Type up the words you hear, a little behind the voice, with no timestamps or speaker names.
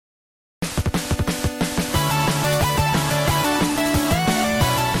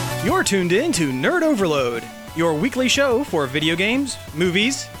You're tuned in to Nerd Overload, your weekly show for video games,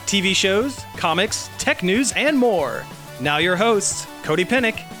 movies, TV shows, comics, tech news, and more. Now your hosts, Cody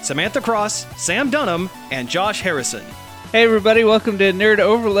Pennick, Samantha Cross, Sam Dunham, and Josh Harrison. Hey everybody, welcome to Nerd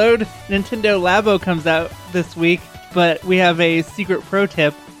Overload. Nintendo Labo comes out this week, but we have a secret pro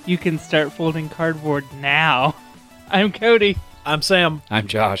tip. You can start folding cardboard now. I'm Cody. I'm Sam. I'm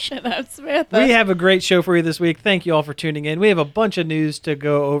Josh. And I'm Samantha. We have a great show for you this week. Thank you all for tuning in. We have a bunch of news to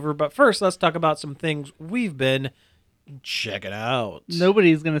go over, but first let's talk about some things we've been checking out.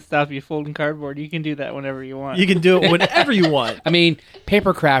 Nobody's going to stop you folding cardboard. You can do that whenever you want. You can do it whenever you want. I mean,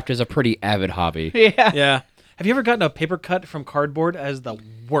 papercraft is a pretty avid hobby. Yeah. Yeah. Have you ever gotten a paper cut from cardboard as the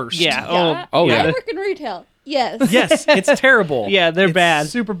worst? Yeah. Yeah. Oh, I yeah. work in retail. Yes. Yes, it's terrible. Yeah, they're It's bad.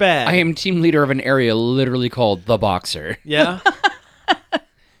 Super bad. I am team leader of an area literally called The Boxer. Yeah.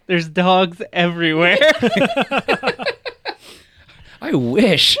 There's dogs everywhere. I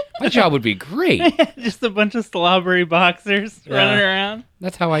wish. My job would be great. Just a bunch of slobbery boxers running around.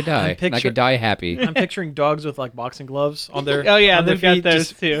 That's how I die. And I could die happy. I'm picturing dogs with like boxing gloves on their Oh, yeah, on their they've got feet, those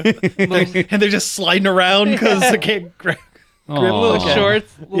just- too. and they're just sliding around because they can't grab. Aw. Little Okay.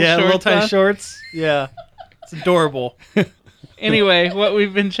 shorts. Little tiny on. shorts. Yeah, it's adorable. Anyway, what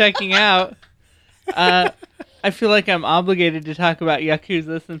we've been checking out, I feel like I'm obligated to talk about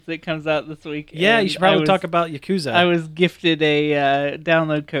Yakuza since it comes out this week. Yeah, you and should probably I talk about Yakuza. I was gifted a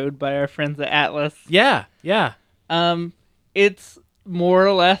download code by our friends at Atlas. Yeah. It's more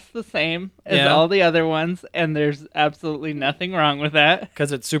or less the same as Yeah. all the other ones, and there's absolutely nothing wrong with that.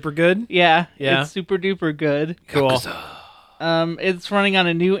 Because it's super good. Yeah, Yeah. it's super duper good. Cool. It's running on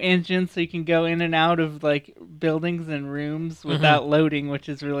a new engine, so you can go in and out of like buildings and rooms without loading, which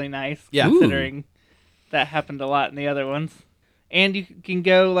is really nice. Yeah. Considering that happened a lot in the other ones. And you can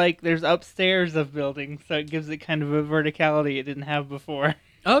go like there's upstairs of buildings, so it gives it kind of a verticality it didn't have before.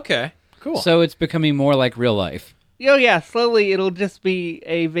 Okay. Cool. So it's becoming more like real life. Oh yeah, slowly it'll just be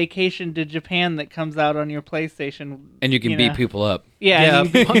a vacation to Japan that comes out on your PlayStation. And you can beat know. people up. Yeah, and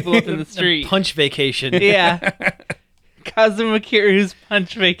you beat people up in the street. Punch vacation. Yeah. Kazuma Kiryu's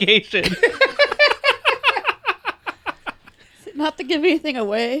Punch Vacation. Not to give anything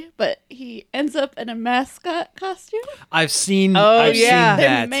away, but he ends up in a mascot costume. I've seen. Oh, I've yeah. seen There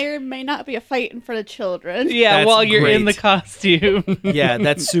that. may or may not be a fight in front of children. Yeah, That's while you're in the great. costume. Yeah,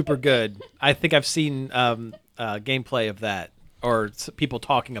 that's super good. I think I've seen gameplay of that or people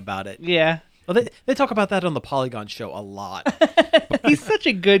talking about it. Yeah. Well, they talk about that on the Polygon show a lot. He's such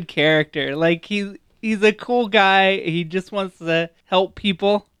a good character. Like he's a cool guy. He just wants to help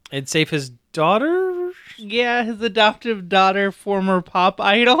people. And save his daughter. Yeah, his adoptive daughter, former pop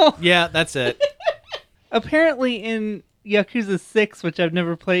idol. Yeah, that's it. Apparently in Yakuza 6, which I've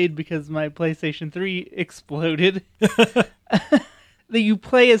never played because my PlayStation 3 exploded, that you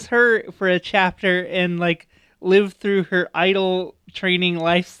play as her for a chapter and like live through her idol training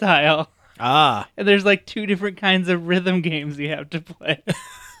lifestyle. Ah. And there's like 2 different kinds of rhythm games you have to play.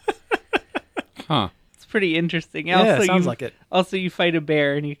 Huh. It's pretty interesting. Yeah, sounds like it. Also, you fight a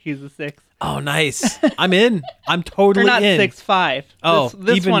bear in Yakuza 6. Oh, nice. I'm in. I'm Or totally not in. 6, 5. Oh,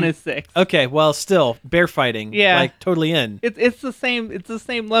 this even- one is 6. Okay, well, still bear fighting. Yeah. Like totally in. It's the same. It's the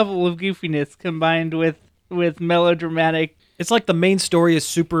same level of goofiness combined with melodramatic. It's like the main story is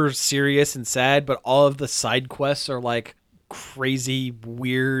super serious and sad, but all of the side quests are like crazy,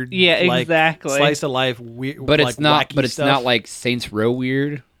 weird. Yeah, like, exactly. Slice of life, weird. But like, it's not wacky but it's stuff. not like Saints Row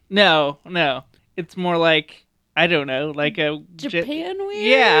weird. No. It's more like I don't know, like a Japan weird?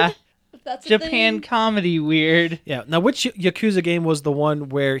 Yeah, If that's a Japan thing. comedy weird. Yeah. Now, which Yakuza game was the one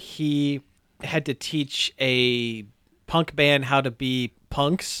where he had to teach a punk band how to be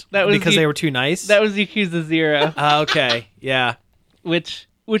punks That was because they were too nice? That was Yakuza 0, Okay. Yeah. which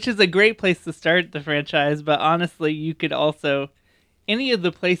is a great place to start the franchise. But honestly, you could also any of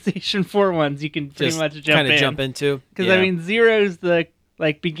the PlayStation 4 ones you can pretty Just much jump kind of in. jump into. Because Yeah. I mean, Zero's the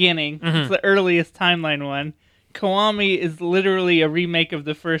beginning. Mm-hmm. It's the earliest timeline one. Kiwami is literally a remake of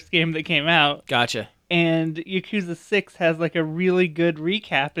the first game that came out, Gotcha. and Yakuza 6 has like a really good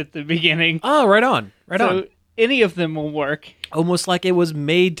recap at the beginning. Oh, right on. Right so on. any of them will work. Almost like it was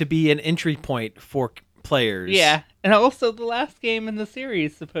made to be an entry point for players. Yeah, and also the last game in the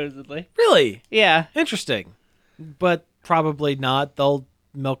series, supposedly. Really? Yeah, Interesting. But probably not. They'll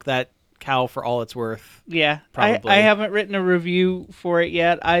milk that cow for all it's worth. yeah. Probably. I haven't written a review for it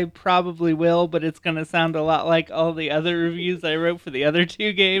yet. I probably will, but it's going to sound a lot like all the other reviews I wrote for the other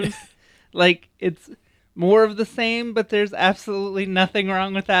 2 games. Like, it's more of the same, but there's absolutely nothing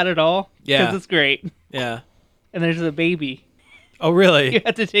wrong with that at all. Yeah. Because it's great. Yeah. And there's a baby. Oh, really? You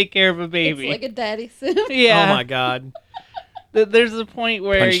have to take care of a It's baby. like a daddy sim. Yeah. Oh, my God. There's a point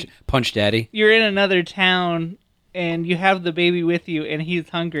where Punch Daddy. you're in another town and you have the baby with you and he's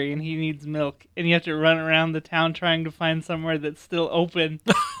hungry and he needs milk and you have to run around the town trying to find somewhere that's still open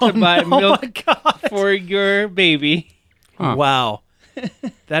to buy milk for your baby. Huh. Wow.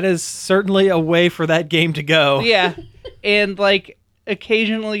 That is certainly a way for that game to go. Yeah. And like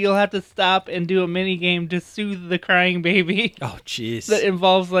occasionally you'll have to stop and do a mini game to soothe the crying baby. Oh, jeez. That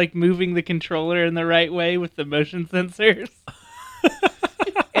involves like moving the controller in the right way with the motion sensors.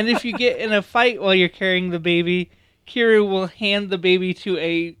 And if you get in a fight while you're carrying the baby, Kiru will hand the baby to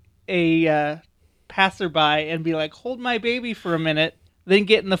a passerby and be like, "Hold my baby for a minute," then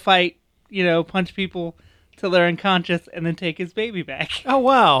get in the fight, punch people till they're unconscious, and then take his baby back. Oh,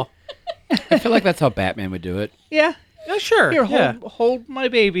 wow. I feel like that's how Batman would do it. Yeah. Yeah, sure. Here, yeah. hold my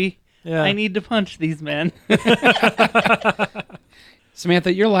baby. Yeah. I need to punch these men.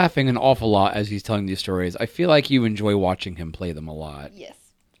 Samantha, you're laughing an awful lot as he's telling these stories. I feel like you enjoy watching him play them a lot. Yes,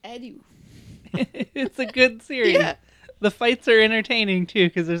 I do. It's a good series. Yeah. The fights are entertaining too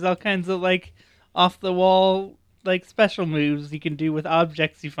because there's all kinds of like off the wall like special moves you can do with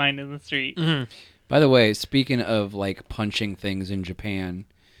objects you find in the street. Mm-hmm. By the way, speaking of like punching things in Japan,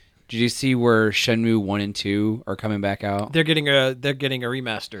 did you see where Shenmue 1 and 2 are coming back out? They're getting a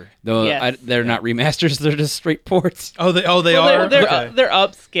remaster. Though Yes. they're not remasters, they're just straight ports. Oh, they Well, are. They're Okay. they're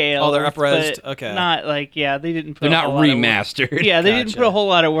upscale. Oh, they're up-resed? but Okay. Not like they didn't put. They're a not whole lot of work- remastered. Yeah, they didn't Gotcha. put a whole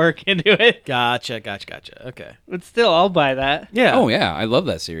lot of work into it. Gotcha. Okay. But still, I'll buy that. Yeah. Oh yeah, I love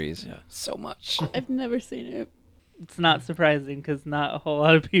that series. Yeah. So much. I've never seen it. It's not surprising because not a whole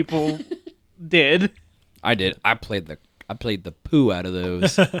lot of people did. I did. I played the poo out of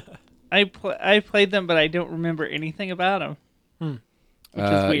those. I played them, but I don't remember anything about them. Which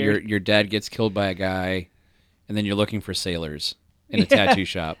is weird. Your dad gets killed by a guy, and then you're looking for sailors in a tattoo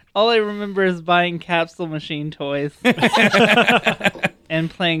shop. All I remember is buying Capsule Machine toys and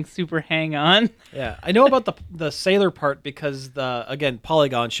playing Super Hang On. Yeah, I know about the sailor part because the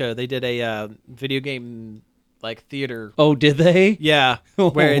Polygon show, they did a video game like theater. Oh, did they? Yeah,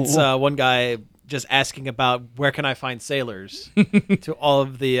 where it's one guy just asking about where can I find sailors to all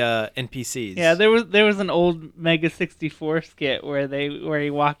of the NPCs. Yeah, there was an old Mega 64 skit where he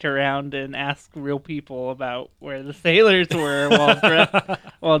walked around and asked real people about where the sailors were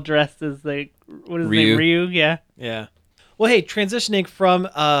while dressed as what is his name, Ryu? Yeah. Yeah. Well, hey, transitioning from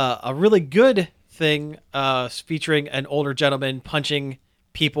a really good thing featuring an older gentleman punching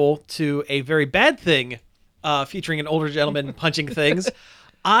people to a very bad thing featuring an older gentleman punching things,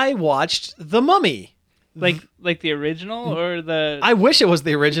 I watched The Mummy. Like the original or the... I wish it was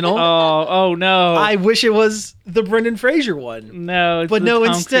the original. Oh no. I wish it was the Brendan Fraser one. No, it's But the no,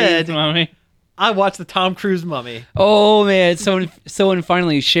 Tom instead- Cruise Mummy. I watched the Tom Cruise Mummy. Oh man, someone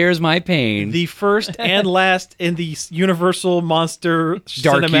finally shares my pain. The first and last in the Universal Monster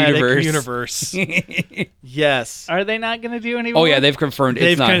Dark Cinematic Universe. Yes. Are they not going to do any more? Oh yeah, they've confirmed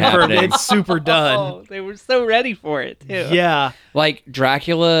They've it's not confirmed happening. it's super done. Oh, they were so ready for it too. Yeah. Like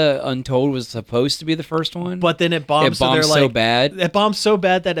Dracula Untold was supposed to be the first one, But then it bombed, it bombed so they're so like, bad, it bombed so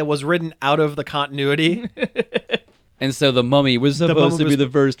bad that it was written out of the continuity. and so the Mummy was supposed to be was- the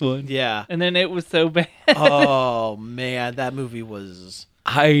first one. Yeah. And then it was so bad. Oh man, that movie was.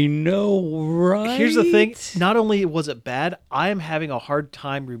 I know, right? Here's the thing: not only was it bad, I am having a hard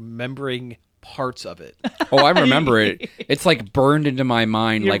time remembering parts of it. Oh, I remember it. It's like burned into my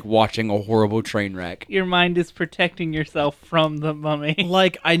mind, You're- like watching a horrible train wreck. Your mind is protecting yourself from the mummy.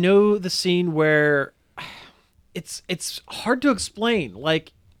 Like I know the scene where it's hard to explain.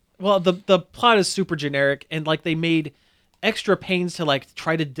 Like, well, the plot is super generic, and like they made extra pains to like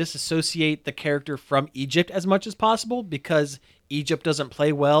try to disassociate the character from Egypt as much as possible because Egypt doesn't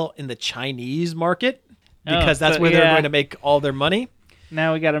play well in the Chinese market because that's so- where they're yeah. going to make all their money.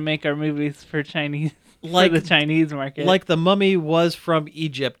 Now we got to make our movies for Chinese, Like- for the Chinese market. Like the mummy was from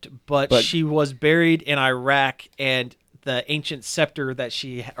Egypt, but she was buried in Iraq, and the ancient scepter that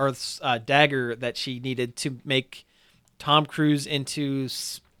she, or dagger that she needed to make Tom Cruise into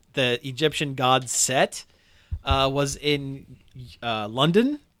the Egyptian god Set, was in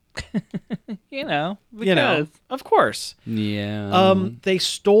London. because. You know, of course. Yeah. They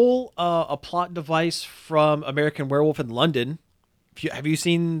stole a plot device from American Werewolf in London. Have you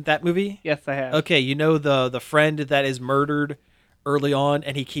seen that movie? Yes, I have. Okay, you know the friend that is murdered early on,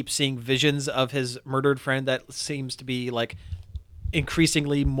 and he keeps seeing visions of his murdered friend that seems to be like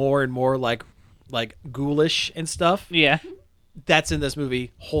increasingly more and more like ghoulish and stuff. Yeah. That's in this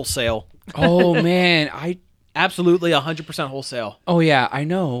movie wholesale. Oh man, Absolutely 100% wholesale. Oh yeah, I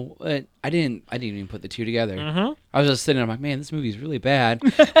know. I didn't even put the two together. Mm-hmm. I was just sitting there, I'm like, man, this movie's really bad.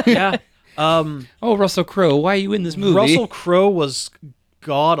 Yeah. Oh, Russell Crowe, why are you in this movie? Russell Crowe was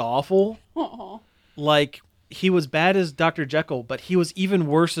god awful. Aw. Like, he was bad as Dr. Jekyll, but he was even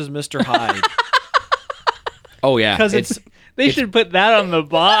worse as Mr. Hyde. Oh yeah, Because it's They should put that on the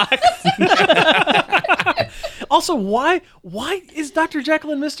box. also why is Dr.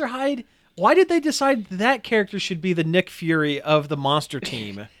 Jekyll and Mr. Hyde? Why did they decide that character should be the Nick Fury of the monster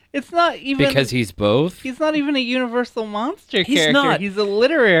team? It's not even because he's both. he's not even a Universal monster He's character. not. He's a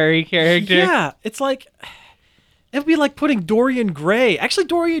literary character. Yeah, it's like it'd be like putting Dorian Gray. Actually,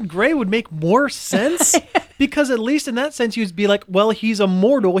 Dorian Gray would make more sense because at least in that sense, you'd be like, well, he's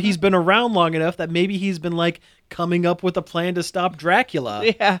immortal. He's been around long enough that maybe he's been like coming up with a plan to stop Dracula.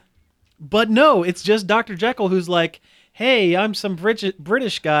 Yeah. But no, it's just Dr. Jekyll who's like, hey, I'm some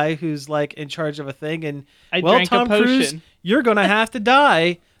British guy who's like in charge of a thing, and I well, drank a Tom Cruise, potion. you're gonna have to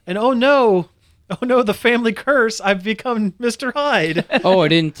die. And oh no, the family curse! I've become Mr. Hyde. Oh, I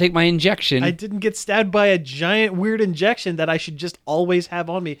didn't take my injection. I didn't get stabbed by a giant weird injection that I should just always have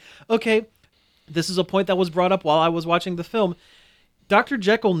on me. Okay, this is a point that was brought up while I was watching the film. Dr.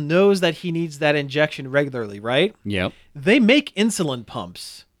 Jekyll knows that he needs that injection regularly, right? Yep. They make insulin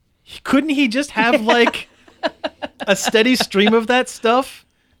pumps. Couldn't he just have like a steady stream of that stuff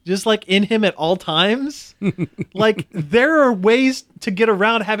just like in him at all times? Like there are ways to get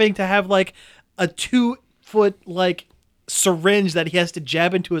around having to have like a 2-foot like syringe that he has to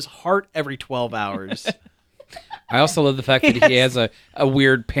jab into his heart every 12 hours. I also love the fact that he has a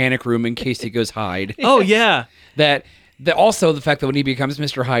weird panic room in case he goes hide. Oh yeah. Also the fact that when he becomes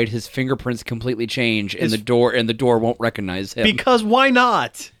Mr. Hyde, his fingerprints completely change and the door won't recognize him. Because why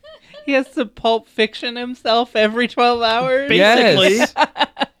not? He has to Pulp Fiction himself every 12 hours. Basically. Yes.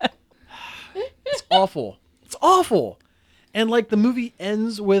 It's awful. It's awful. And like the movie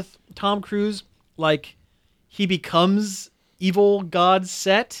ends with Tom Cruise like he becomes evil god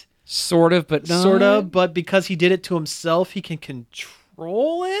Set. Sort of, but not. Sort of, but because he did it to himself, he can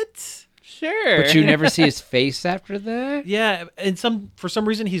control it. Sure. But you never see his face after that? Yeah, and for some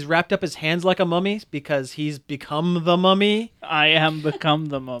reason he's wrapped up his hands like a mummy because he's become the mummy. I am become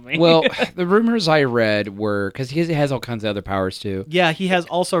the mummy. Well, the rumors I read were, because he has all kinds of other powers too. Yeah, he has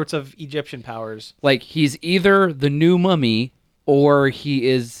all sorts of Egyptian powers. Like, he's either the new mummy or he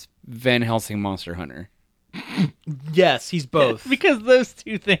is Van Helsing Monster Hunter. Yes, he's both. because those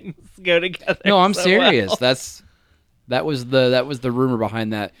two things go together. No, I'm so serious. well. That was the rumor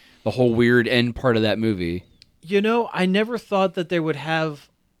behind that, the whole weird end part of that movie. You know, I never thought that there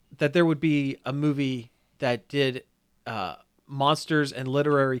would be a movie that did monsters and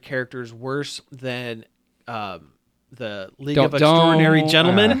literary characters worse than the League of Extraordinary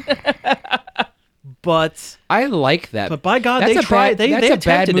Gentlemen. But I like that. But by God, that's they tried. They That's a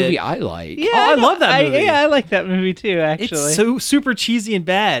bad attempted movie. it. I like. Yeah, Oh, I love that movie. I like that movie too. Actually, It's so super cheesy and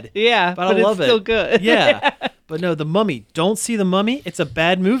bad. yeah, but I love it's still it. good. Yeah, but no, The Mummy. Don't see The Mummy. It's a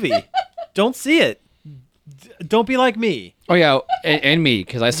bad movie. Don't see it. Don't be like me. Oh yeah, and me,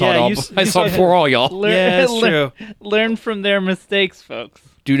 because I saw Yeah, it all. you I saw it before all y'all. Yeah, it's true. Learn from their mistakes, folks.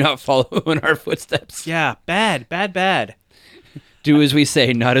 Do not follow in our footsteps. Yeah, bad. Do as we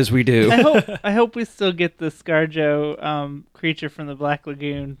say, not as we do. I hope we still get the ScarJo Creature from the Black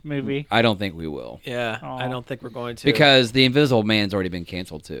Lagoon movie. I don't think we will, Yeah, Aw. I don't think we're going to because the Invisible Man's already been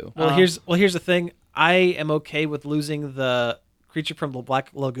canceled too. Well, here's the thing. I am okay with losing the Creature from the Black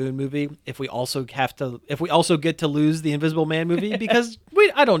Lagoon movie if we also get to lose the Invisible Man movie because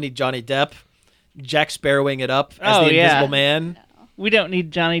I don't need Johnny Depp Jack Sparrowing it up as Oh, the yeah. Invisible Man. We don't need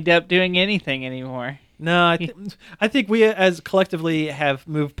Johnny Depp doing anything anymore. No, I think we as collectively have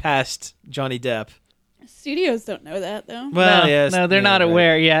moved past Johnny Depp. Studios don't know that though. Well, no, yes, no, they're yeah, not right.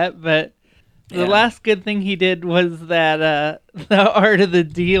 aware yet. But the Yeah. last good thing he did was that the Art of the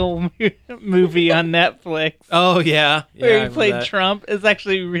Deal movie on Netflix, Oh yeah, where I he remember played that. Trump. Is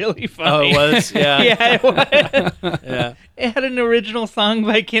actually really Oh, funny. it was. Yeah, yeah, it was. yeah. It had an original song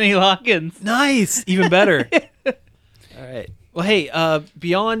by Kenny Loggins. Nice, even better. All right. Well, hey,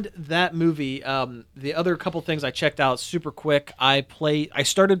 beyond that movie, the other couple things I checked out super quick. I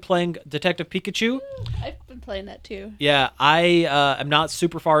started playing Detective Pikachu. I've been playing that too. Yeah, I am not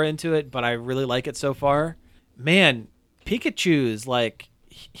super far into it, but I really like it so far. Man, Pikachu is like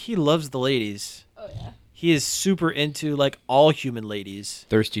he loves the ladies. Oh yeah. He is super into like all human ladies.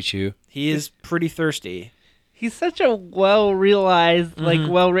 Thirsty Chew. He is pretty thirsty. He's such a well-realized, Mm-hmm. like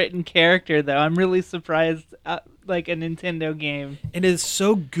well-written character, though. I'm really surprised, like a Nintendo game. And it is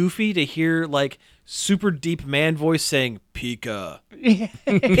so goofy to hear like super deep man voice saying Pika, yeah.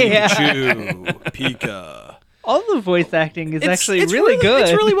 Pikachu, Pika. All the voice acting is actually it's really good.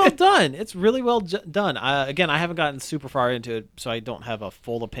 It's really well done. It's really well done. Again, I haven't gotten super far into it, so I don't have a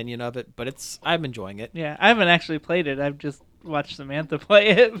full opinion of it. But I'm enjoying it. Yeah, I haven't actually played it. I've just watched Samantha play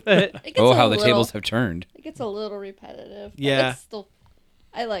it. But It gets Oh, a how the little- tables have turned. It gets a little repetitive. But Yeah. it's still,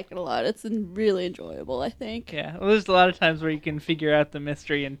 I like it a lot. It's really enjoyable, I think. yeah, well, there's a lot of times where you can figure out the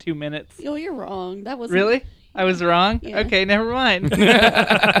mystery in 2 minutes. Oh, you're wrong. That was Really? I was wrong? Yeah. Okay, never mind.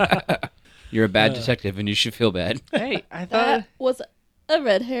 You're a bad detective, and you should feel bad. Hey, I thought That was a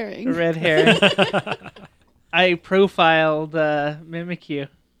red herring. a red herring. I profiled Mimikyu.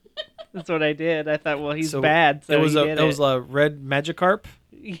 That's what I did. I thought, well, he's So bad, so it was he a did it was a red Magikarp.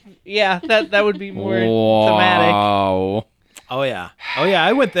 Yeah, that would be more thematic. Wow. Oh yeah.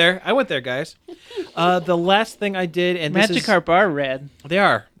 I went there, guys. The last thing I did, and this is, Magikarp are red, they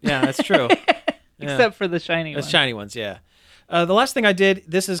are. Yeah, that's true. Yeah. except for the shiny The one. shiny ones, yeah. The last thing I did,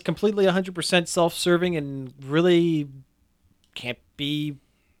 this is completely 100% self-serving and really can't be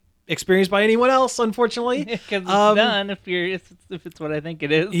experienced by anyone else, unfortunately. Because it's Um, done if it's what I think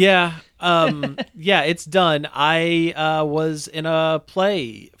it is. Yeah, yeah, it's done. I was in a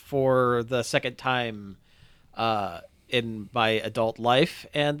play for the second time in my adult life,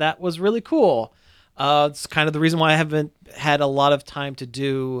 and that was really cool. It's kind of the reason why I haven't had a lot of time to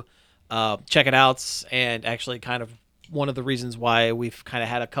do check it outs, and actually kind of one of the reasons why we've kind of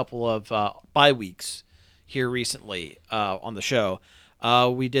had a couple of bye weeks here recently on the show.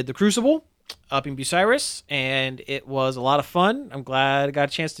 We did The Crucible up in Bucyrus, and it was a lot of fun. I'm glad I got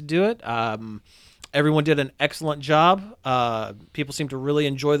a chance to do it. Everyone did an excellent job. People seemed to really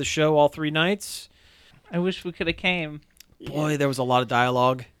enjoy the show all 3 nights. I wish we could have came. Boy, there was a lot of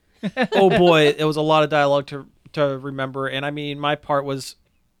dialogue. Oh boy, it was a lot of dialogue to remember. And I mean, my part was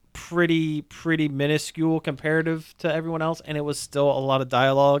pretty minuscule comparative to everyone else, and it was still a lot of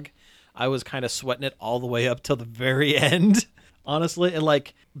dialogue. I was kind of sweating it all the way up till the very end, honestly. And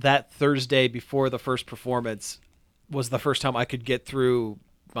like that Thursday before the first performance was the first time I could get through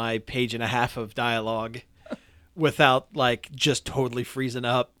my page and a half of dialogue without like just totally freezing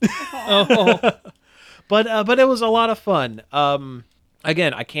up. Oh, But it was a lot of fun.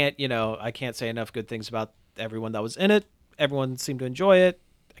 Again, I can't say enough good things about everyone that was in it. Everyone seemed to enjoy it.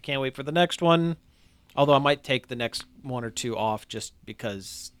 I can't wait for the next one. Although I might take the next 1 or 2 off just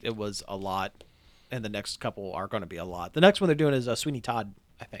because it was a lot, and the next couple are going to be a lot. The next one they're doing is Sweeney Todd,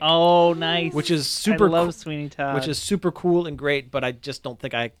 I think, oh, nice. which is super. I love Sweeney Todd. which is super cool and great. But I just don't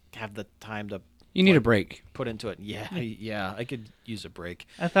think I have the time to You need a break. put into it. Yeah, I could use a break.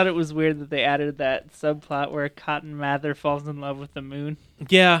 I thought it was weird that they added that subplot where Cotton Mather falls in love with the moon.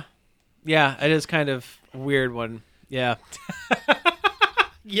 Yeah, it is kind of a weird one. Yeah.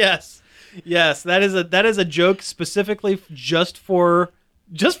 Yes, that is a joke specifically just for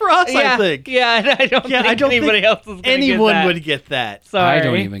us. I think. Yeah, I don't think anybody else is going to anyone get that. would get that. Sorry. I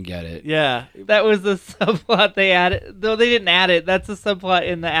don't even get it. Yeah, That was the subplot they added. Though they didn't add it. That's a subplot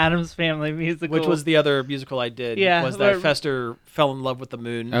in the Addams Family musical. which was the other musical I did. Yeah, was that where- Fester fell in love with the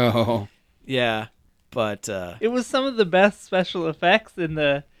moon. Oh. Yeah, but It was some of the best special effects in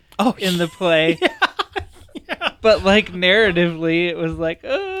the in the play. But like narratively, it was like,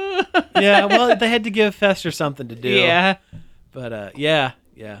 yeah. Well, they had to give Fester something to do. yeah. But yeah.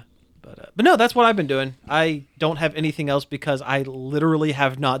 But no, that's what I've been doing. I don't have anything else because I literally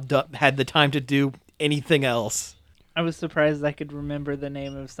have not had the time to do anything else. I was surprised I could remember the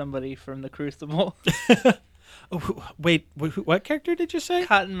name of somebody from The Crucible. Oh, wait, what character did you say?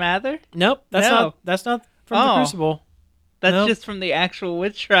 Cotton Mather? Nope, that's No. not from the Oh. Crucible. That's Nope. just from the actual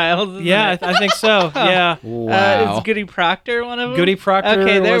witch trials. Isn't Yeah, it? I think so. Yeah, Wow. Is Goody Proctor one of them? Goody Proctor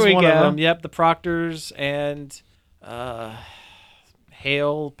Okay, there was we one go. of them. Yep, the Proctors and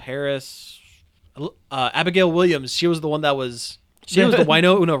Hale Paris, Abigail Williams. She was the one that was the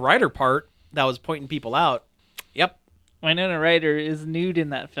Winona Ryder part that was pointing people out. Yep, Winona Ryder is nude in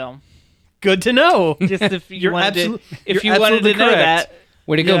that film. good to know. Just if you You're wanted absolu- to, if you're you wanted to absolutely know correct.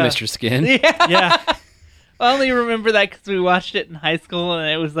 Way to go, Yeah. Mr. Skin. that. Yeah. Yeah. I only remember that because we watched it in high school and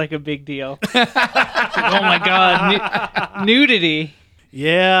it was like a big deal. It's like, oh my god, nudity.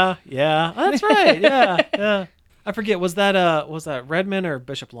 Yeah, that's right. Yeah. I forget. Was that Redman or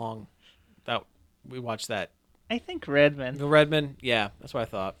Bishop Long? That we watched that. I think Redmond. The Redman. Yeah, that's what I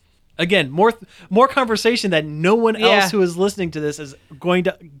thought. Again, more conversation that no one Yeah. else who is listening to this is going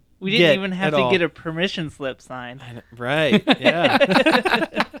to. We get didn't even have at to all. get a permission slip signed. Right.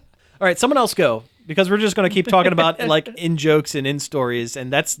 Yeah. All right, someone else go because we're just going to keep talking about like in jokes and in stories,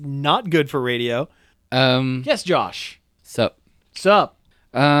 and that's not good for radio. Yes, Josh. Sup? Sup?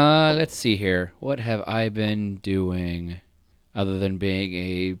 Let's see here. What have I been doing other than being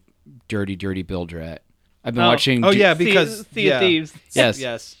a dirty build rat? I've been watching. Oh yeah, because Sea of Thieves. Yes.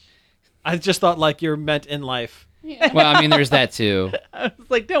 yes. I just thought like you're meant in life. Yeah. Well, I mean, there's that too. I was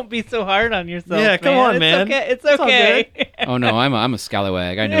like, don't be so hard on yourself. Yeah, come on, It's man. Okay. It's It's all okay. Oh no, I'm a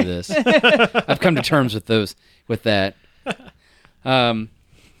scallywag. I know this. I've come to terms with that.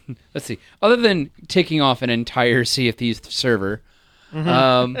 Let's see. Other than taking off an entire Sea of Thieves server,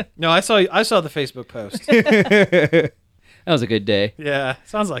 No, I saw the Facebook post. that was a good day. Yeah,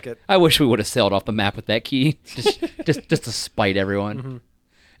 sounds like it. I wish we would have sailed off the map with that key, just to spite everyone.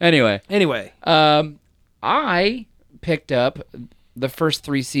 Anyway, Anyway, I picked up the first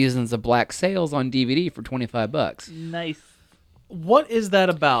 3 seasons of Black Sails on DVD for $25. Nice. what is that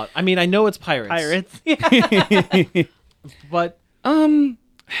about? I mean, I know it's pirates. Pirates. Yeah. But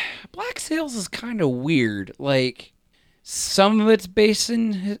Black Sails is kind of weird. Like, some of it's based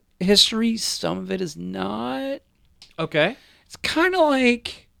in history, some of it is not. okay. It's kind of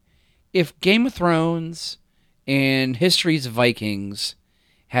like if Game of Thrones and History's Vikings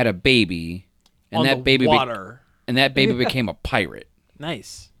had a baby, and On that the baby water. and that baby became a pirate.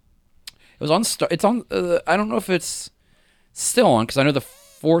 Nice. It was on it's on I don't know if it's still on, because I know the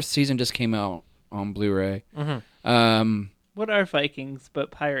 4th season just came out on Blu-ray. What are Vikings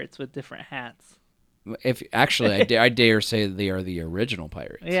but pirates with different hats? If actually I dare say they are the original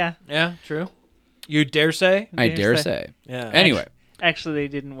pirates. Yeah. Yeah, true. You dare say? I Dare dare say. say. Yeah. Anyway, Actually, they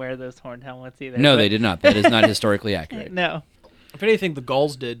didn't wear those horned helmets either. no, but- they did not. That is not historically accurate. No. If anything, the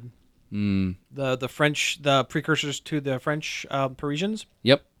Gauls did. Mm, The French, the precursors to the French Parisians,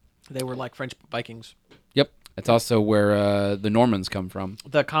 yep, they were like French Vikings. yep. That's also where the Normans come from.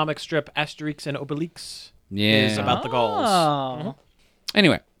 The comic strip Asterix and Obelix Yeah. is about the Gauls. Oh.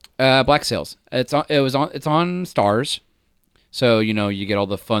 Anyway, Black Sails. It's on Stars, so you get all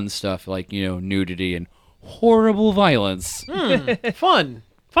the fun stuff like nudity and horrible violence. Fun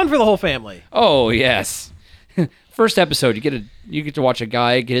for the whole family. Oh yes. First episode, you get to watch a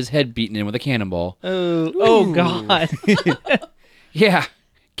guy get his head beaten in with a cannonball. Oh God. Yeah,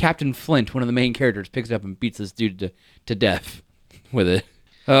 Captain Flint, one of the main characters, picks it up and beats this dude to death with it.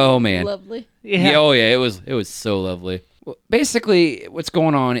 Oh man. Lovely. Yeah. Yeah. Oh yeah, it was so lovely. Well, basically, what's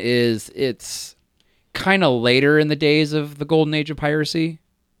going on is it's kind of later in the days of the golden age of piracy,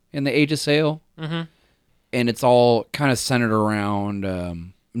 in the Age of Sail, and it's all kind of centered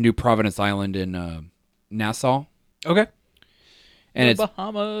around New Providence Island in Nassau, Okay. and The it's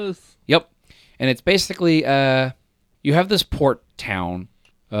Bahamas. yep, and it's basically you have this port town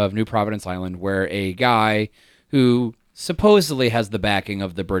of New Providence Island where a guy who supposedly has the backing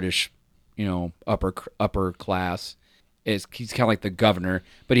of the British, upper class. He's kind of like the governor,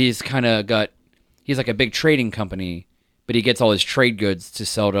 but he's like a big trading company, but he gets all his trade goods to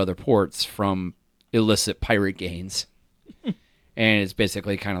sell to other ports from illicit pirate gains. And it's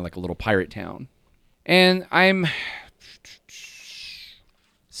basically kind of like a little pirate town. And I'm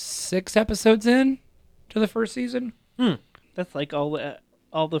 6 episodes in to the first season. That's like all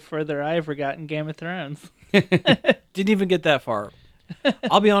the further I ever got in Game of Thrones. Didn't even get that far.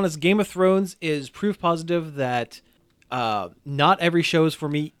 I'll be honest, Game of Thrones is proof positive that not every show is for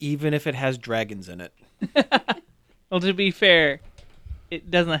me, even if it has dragons in it. Well, to be fair, it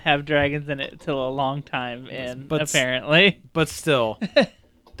doesn't have dragons in it till a long time, and but apparently. But still,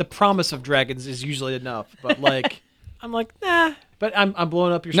 the promise of dragons is usually enough. But I'm like, nah. But I'm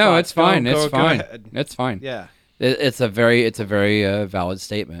blowing up your spot. No, it's fine. Go It's fine. ahead. It's fine. Yeah. It's a very valid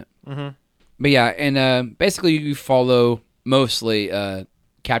statement. Mm-hmm. But yeah, and basically you follow mostly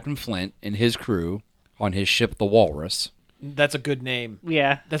Captain Flint and his crew on his ship, the Walrus, That's a good name.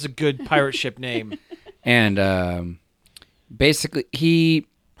 Yeah. That's a good pirate ship name. and basically he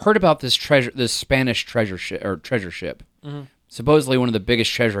heard about this Spanish treasure ship, supposedly one of the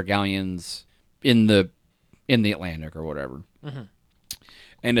biggest treasure galleons in the Atlantic or whatever.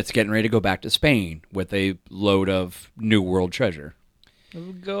 And it's getting ready to go back to Spain with a load of New World treasure.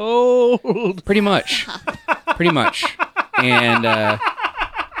 Gold. Pretty much. And,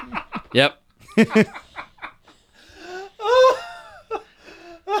 yep.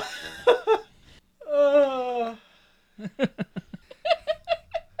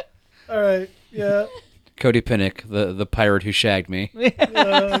 All right. Yeah. Cody Pinnick, the pirate who shagged me.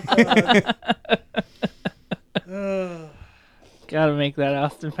 Gotta make that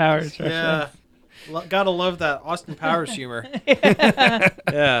Austin Powers reference. Yeah. Gotta love that Austin Powers humor.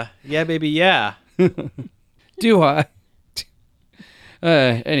 Yeah. Yeah, baby. Yeah. Do I?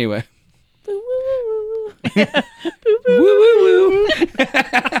 Anyway. Boo, woo, woo, woo. Woo woo woo.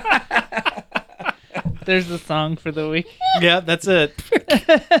 There's the song for the week. Yeah, that's it.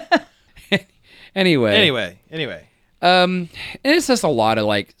 Anyway. Anyway. And it's just a lot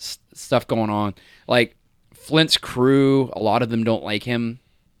of stuff going on. Like Flint's crew, a lot of them don't like him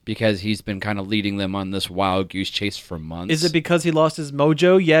because he's been kind of leading them on this wild goose chase for months. Is it because he lost his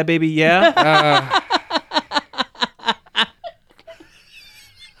mojo? Yeah, baby, yeah.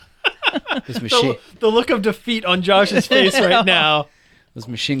 His machine, The look of defeat on Josh's face right now. those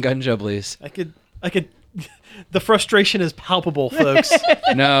machine gun jubblies. I could. The frustration is palpable, folks.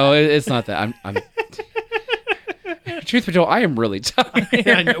 No, it's not that. I'm Truth be told, I am really tired.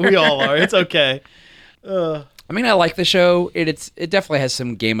 I know, we all are. It's okay. I mean, I like the show. It definitely has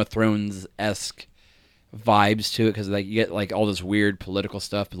some Game of Thrones-esque vibes to it because like you get like all this weird political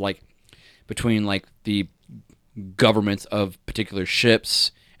stuff, like between like the governments of particular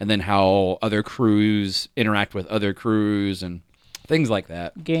ships, and then how other crews interact with other crews and things like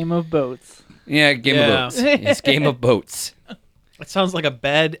that. Game of Boats. Yeah, Game of Boats. It's Game of Boats. It sounds like a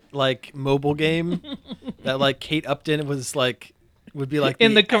bad like mobile game that like Kate Upton would be like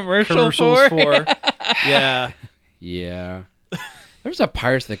In the commercials for. for. Yeah. Yeah. There's a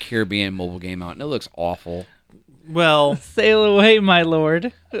Pirates of the Caribbean mobile game out, and it looks awful. Well, Sail away, my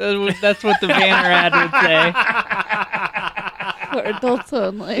lord. That's what the banner ad would say. For adults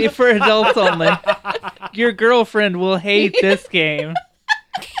only. For adults only. Your girlfriend will hate this game.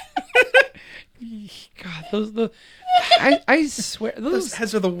 God, I swear those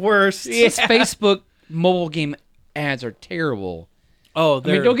ads are the worst. those Facebook mobile game ads are terrible. Oh, I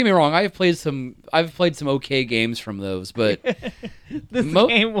mean, don't get me wrong. I've played some okay games from those, but This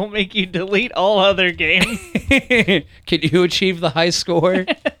game will make you delete all other games. can you achieve the high score?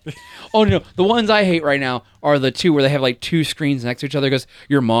 Oh no, the ones I hate right now are the two where they have like two screens next to each other. It goes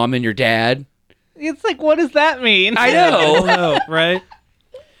your mom and your dad. It's like, what does that mean? I know. know, right?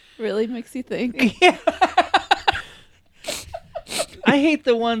 Really makes you think. I hate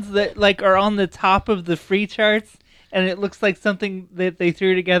the ones that like are on the top of the free charts, and it looks like something that they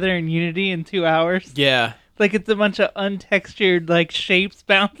threw together in Unity in 2 hours. Yeah. Like it's a bunch of untextured like shapes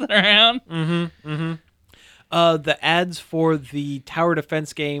bouncing around. The ads for the tower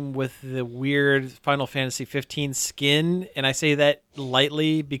defense game with the weird Final Fantasy 15 skin, and I say that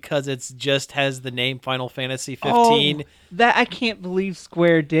lightly because it's just has the name Final Fantasy 15. Oh, that I can't believe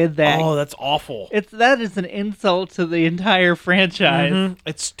Square did that. Oh, that's awful. That is an insult to the entire franchise.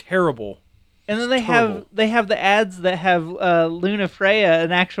 It's terrible. And then terrible. they have the ads that have Luna Freya,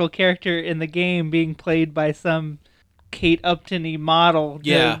 an actual character in the game, being played by some Kate Upton-y model.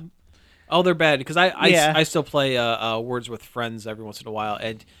 Yeah. Oh, they're bad because I Yeah. still play Words with Friends every once in a while,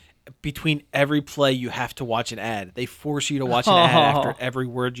 and between every play you have to watch an ad. They force you to watch an ad after every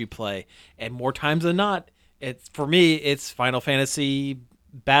word you play, and more times than not, it's Final Fantasy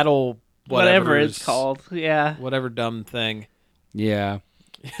Battle whatever it's called. Yeah. whatever dumb thing. Yeah.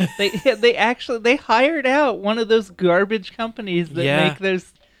 They hired out one of those garbage companies that Yeah. make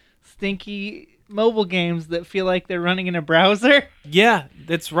those stinky mobile games that feel like they're running in a browser. Yeah,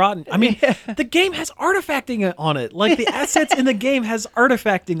 it's rotten. I mean, the game has artifacting on it. Like the assets in the game has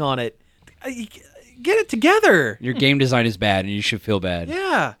artifacting on it. Get it together. Your game design is bad, and you should feel bad.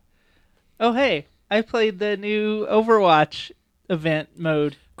 Yeah. Oh, hey, I played the new Overwatch event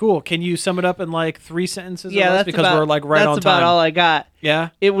mode. Cool. Can you sum it up in like 3 sentences? Yeah, or less? that's because about, we're like right that's on about time. all I got. Yeah.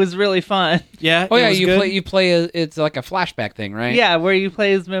 It was really fun. Yeah. Oh it yeah, was you good? play. It's like a flashback thing, right? Yeah, where you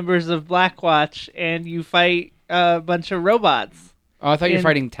play as members of Blackwatch and you fight a bunch of robots. Oh, I thought you were in-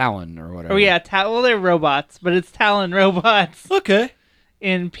 fighting Talon or whatever. Oh yeah, well they're robots, but it's Talon robots Okay.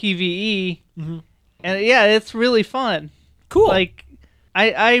 in PvE, and yeah, it's really fun. Cool. Like,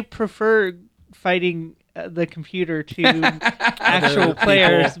 I prefer fighting the computer to actual people.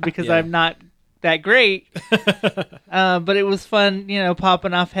 players because Yeah. I'm not that great. But it was fun,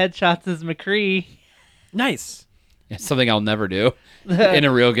 popping off headshots as McCree. Nice. It's something I'll never do in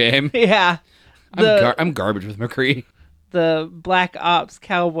a real game. Yeah, I'm garbage with McCree. the Black Ops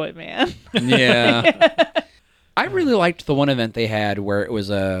cowboy man. Yeah. I really liked the one event they had where it was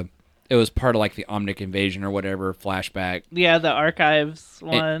part of like the Omnic Invasion or whatever flashback. Yeah, the Archives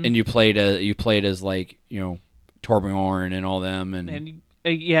one. And you played as like, Torbjorn and all them and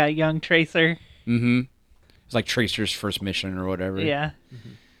yeah, young Tracer. it's like Tracer's first mission or whatever. Yeah.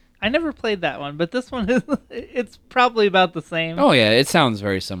 I never played that one, but this one is it's probably about the same. Oh yeah, it sounds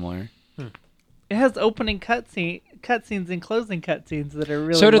very similar. It has opening cutscenes and closing cutscenes that are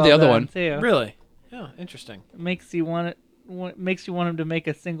really So did well the other done, one. too. Really? Yeah. Interesting. It makes you want him to make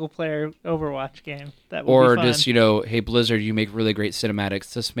a single player Overwatch game. That would Or be fun. just, hey Blizzard, you make really great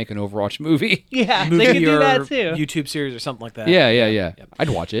cinematics. Just make an Overwatch movie. yeah, Movie they could do or that too. YouTube series or something like that. Yeah. I'd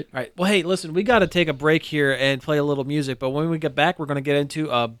watch it. All right. Well, hey, listen, we got to take a break here and play a little music, but when we get back, we're going to get into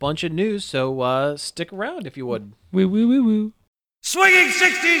a bunch of news, so stick around if you would. Woo woo woo woo. Swinging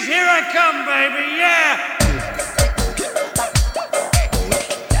 60s, here I come, baby, yeah!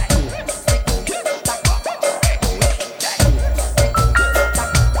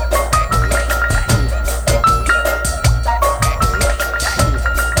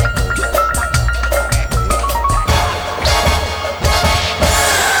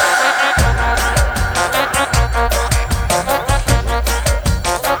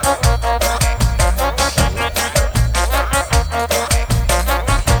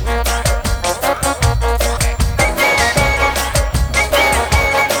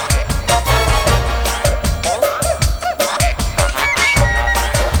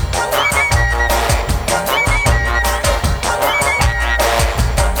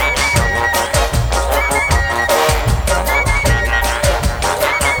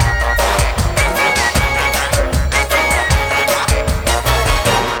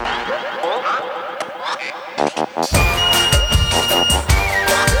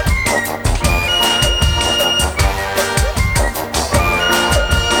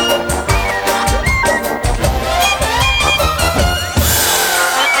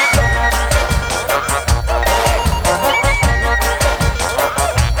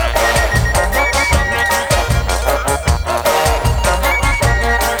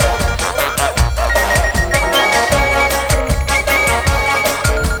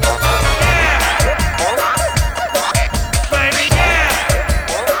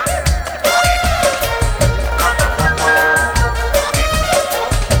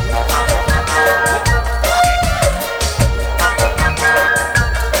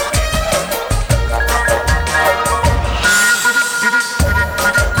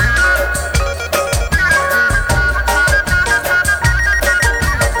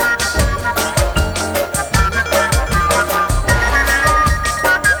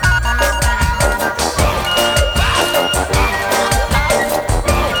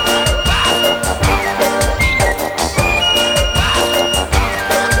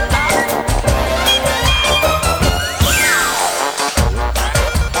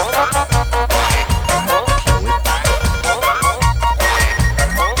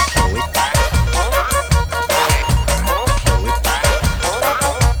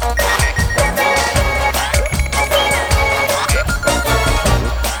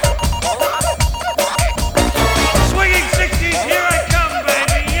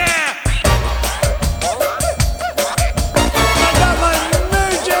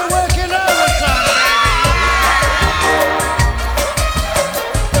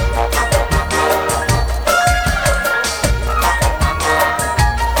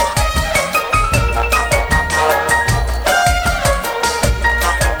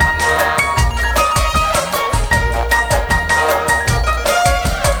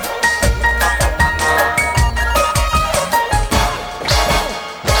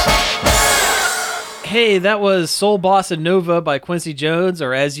 Hey, that was Soul Bossa Nova by Quincy Jones,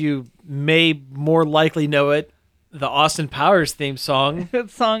 or as you may more likely know it, the Austin Powers theme song. That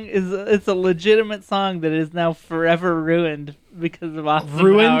song it's a legitimate song that is now forever ruined because of Austin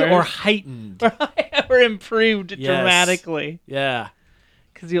Ruined or Powers. heightened. or improved Yes. dramatically. Yeah.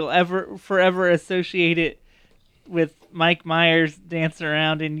 Because you'll forever associate it with Mike Myers dancing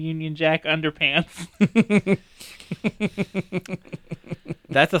around in Union Jack underpants.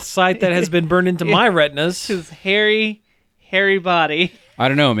 That's a sight that has been burned into my retinas. His hairy body. I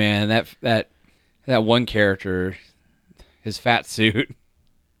don't know, man. That one character, his fat suit.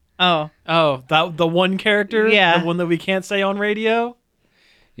 Oh, Oh, the one character? Yeah. The one that we can't say on radio?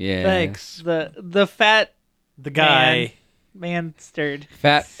 Yeah. Thanks. the fat The guy. man stirred.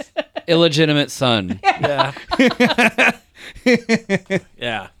 Fat, illegitimate son. Yeah.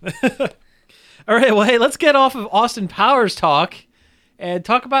 Yeah. All right, well, hey, let's get off of Austin Powers talk and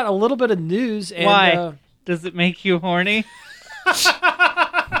talk about a little bit of news. And, Why? Does it make you horny?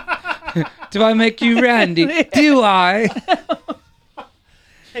 Do I make you Randy? Do I?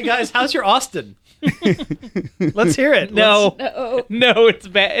 hey, guys, how's your Austin? Let's hear it. No. No. No, it's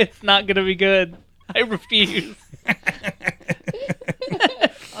bad. It's not going to be good. I refuse.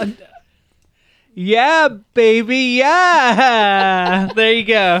 Yeah, baby, yeah. There you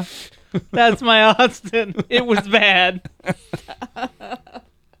go. That's my Austin. It was bad.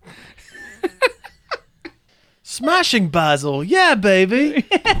 Smashing Basil. Yeah, baby.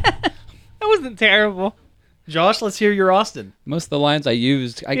 That wasn't terrible. Josh, let's hear your Austin. Most of the lines I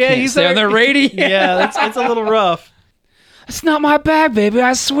used, I Yeah, can't he's say on the already- radio. Yeah, it's a little rough. It's not my bag, baby.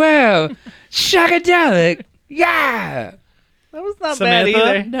 I swear. Shagadelic. Yeah. That was not Samantha?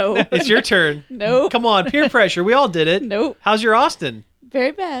 bad either. No. It's your turn. Nope. Come on, peer pressure. We all did it. Nope. How's your Austin?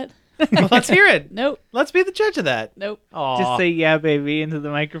 Very bad. Well, let's hear it. Nope. Let's be the judge of that. Nope. Aw. Just say yeah, baby, into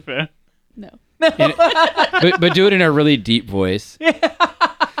the microphone. No. But do it in a really deep voice.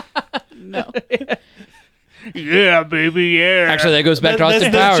 No. Yeah, baby, yeah. Actually, that goes back to That's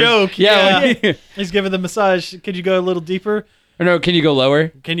Austin the Powers. joke, Yeah. yeah. like- He's giving the massage. Could you go a little deeper? or no, can you go lower?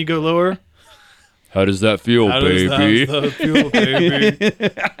 Can you go lower? How does that feel,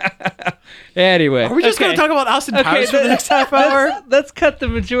 Anyway. Are we just going Okay. to talk about Austin Okay, Powers for the next half hour? let's cut the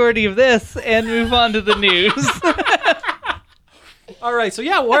majority of this and move on to the news. All right, so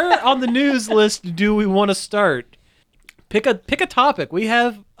yeah, where on the news list do we want to start? Pick a topic. We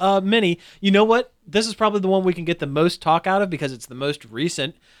have many. You know what? This is probably the one we can get the most talk out of because it's the most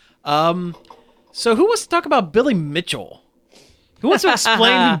recent. So who wants to talk about Billy Mitchell? Who wants to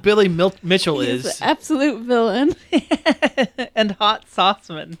explain who Billy Mitchell He's is? the absolute villain. And hot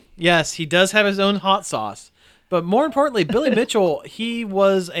sauceman. Yes, he does have his own hot sauce. But more importantly, Billy Mitchell, he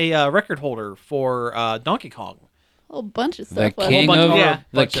was a record holder for Donkey Kong. A whole bunch of The stuff. wasn't king bunch it? of of-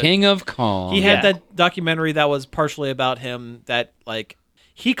 bunch of- King of Kong. He had Yeah. that documentary that was partially about him that, like,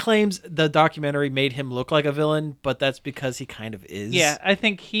 he claims the documentary made him look like a villain, but that's because he kind of is. Yeah, I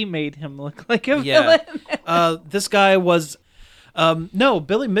think he made him look like a Yeah. villain. This guy was... no,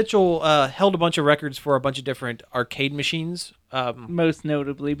 Billy Mitchell held a bunch of records for a bunch of different arcade machines. Most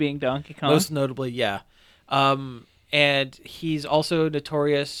notably being Donkey Kong. Most notably, yeah. And he's also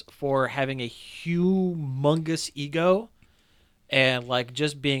notorious for having a humongous ego and, like,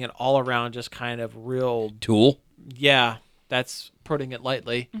 just being an all-around, just kind of real... Tool. Yeah, that's putting it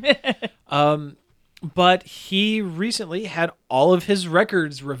lightly. But he recently had all of his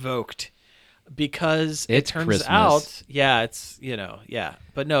records revoked because it It's turns Christmas. out, yeah, it's, you know, yeah.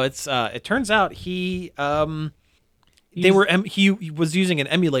 But no, it's it turns out he he was using an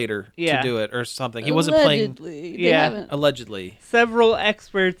emulator Yeah. to do it or something. He wasn't playing Allegedly. They Yeah. haven't. allegedly. Several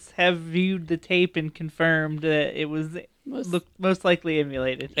experts have viewed the tape and confirmed that it was most likely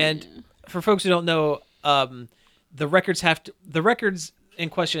emulated. And for folks who don't know, the records in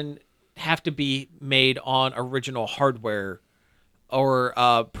question have to be made on original hardware or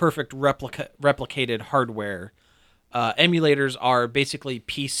perfect replicated hardware. Emulators are basically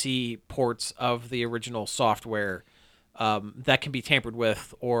PC ports of the original software that can be tampered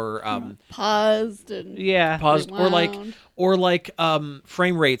with or Paused and Yeah. paused rewound. or like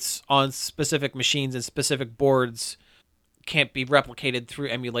frame rates on specific machines and specific boards can't be replicated through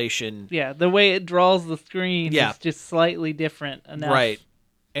emulation. Yeah, the way it draws the screen Yeah. is just slightly different enough. Right.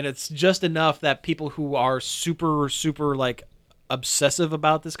 And it's just enough that people who are super, super like obsessive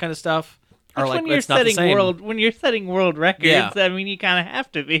about this kind of stuff are Which like, when you're it's not the setting same. when you're setting world records, Yeah. I mean, you kind of have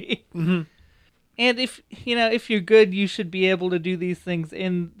to be. Mhm. And if you're good, you should be able to do these things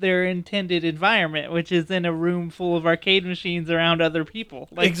in their intended environment, which is in a room full of arcade machines around other people.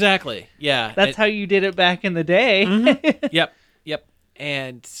 Like, Exactly. Yeah. that's how you did it back in the day. Yep. Yep.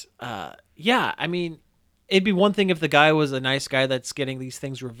 And yeah, I mean, it'd be one thing if the guy was a nice guy that's getting these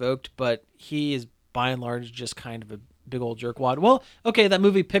things revoked, but he is by and large just kind of a big old jerkwad. Well, okay, that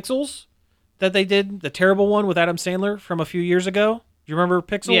movie Pixels that they did, the terrible one with Adam Sandler from a few years ago. Do you remember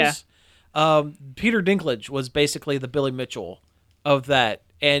Pixels? Yeah. Peter Dinklage was basically the Billy Mitchell of that,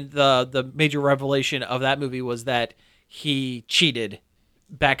 and the major revelation of that movie was that he cheated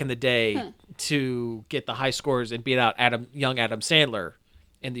back in the day to get the high scores and beat out young Adam Sandler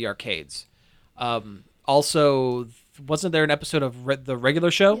in the arcades. Also, wasn't there an episode of the regular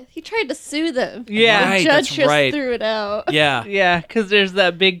show? He tried to sue them. Yeah. Right, The judge that's just right. threw it out. Yeah. Yeah, because there's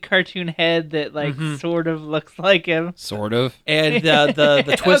that big cartoon head that like sort of looks like him. Sort of. And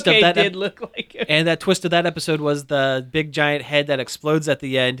the twist okay, of that did look like him. and that twist of that episode was the big giant head that explodes at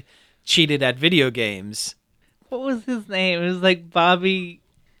the end cheated at video games. What was his name? It was like Bobby.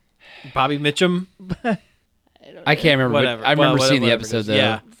 Bobby Mitchum. I can't remember. Whatever. But I remember Well, seeing the whatever it episode is. though.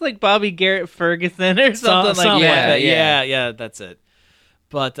 Yeah. It's like Bobby Garrett Ferguson or something like Something that. that. Yeah. Yeah, that's it.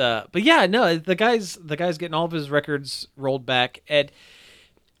 But yeah, no, the guy's getting all of his records rolled back, and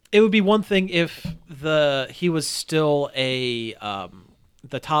it would be one thing if he was still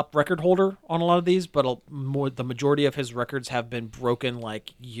the top record holder on a lot of these, but the majority of his records have been broken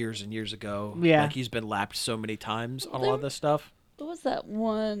like years and years ago. Yeah. Like he's been lapped so many times on a lot of this stuff. What was that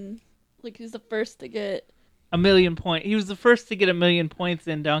one? Like, he was the first to get. A million point. He was the first to get 1,000,000 points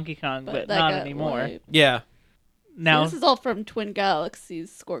in Donkey Kong, but that not got anymore. wiped. Yeah. Now, This is all from Twin Galaxies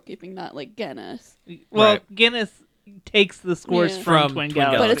scorekeeping, not like Guinness. well, Right. Guinness takes the scores Yeah. from From Twin Twin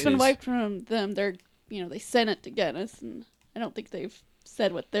Galaxies. But it's been Galaxies. wiped from them. They're, they sent it to Guinness, and I don't think they've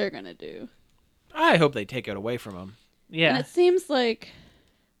said what they're gonna do. I hope they take it away from him. And Yeah. it seems like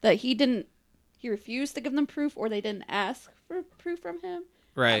that he refused to give them proof, or they didn't ask for proof from him.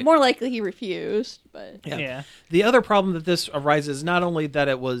 Right. More likely he refused, but Yeah. Yeah. The other problem that this arises, not only that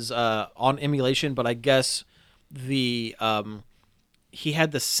it was on emulation, but I guess he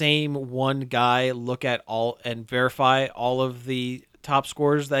had the same one guy look at all and verify all of the top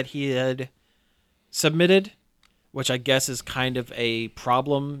scores that he had submitted, which I guess is kind of a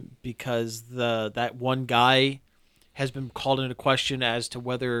problem because that one guy has been called into question as to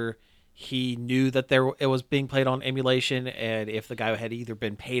whether he knew that it was being played on emulation, and if the guy had either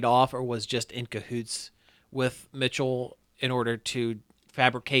been paid off or was just in cahoots with Mitchell in order to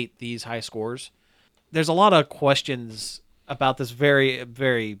fabricate these high scores. There's a lot of questions about this very,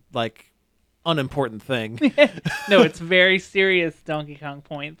 very unimportant thing. No, it's very serious Donkey Kong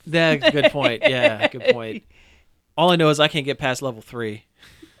points. Yeah, good point. Yeah, good point. All I know is I can't get past level 3.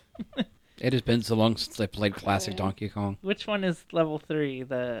 It has been so long since I played classic Yeah. Donkey Kong. Which one is level 3?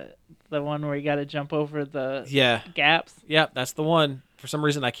 The one where you got to jump over the Yeah, gaps? yeah, that's the one. For some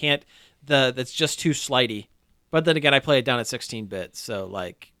reason, I can't. That's just too slidey. But then again, I play it down at 16 bits, so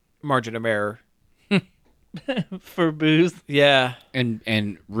margin of error. For booze. Yeah,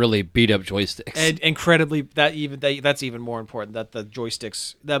 And really beat up joysticks. and incredibly that's even more important. That the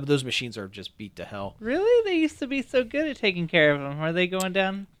joysticks, those machines are just beat to hell. Really? They used to be so good at taking care of them. Are they going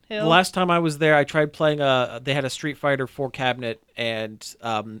downhill? The last time I was there, I tried playing they had a Street Fighter 4 cabinet, and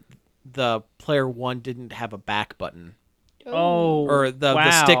the player 1 didn't have a back button, Oh, or the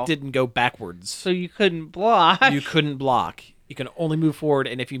wow. stick didn't go backwards. So you couldn't block. You couldn't block. You can only move forward,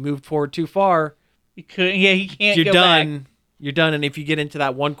 and if you moved forward too far, You couldn't. Yeah, you can't you're go done. back. You're done, and if you get into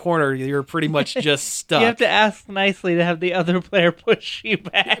that one corner, you're pretty much just stuck. You have to ask nicely to have the other player push you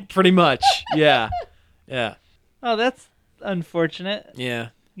back. Pretty much, yeah, yeah, Oh, that's unfortunate. yeah.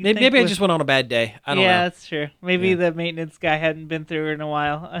 You'd Maybe, think I with- just went on a bad day. I don't yeah, know. that's true. Maybe Yeah. the maintenance guy hadn't been through it in a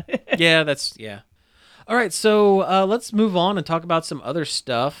while. Yeah, All right, so let's move on and talk about some other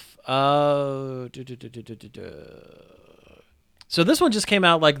stuff. So this one just came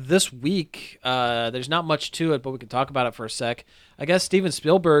out this week. There's not much to it, but we can talk about it for a sec. I guess Steven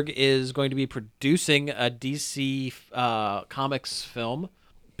Spielberg is going to be producing a DC Comics film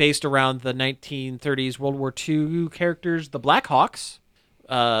based around the 1930s World War II characters, the Blackhawks.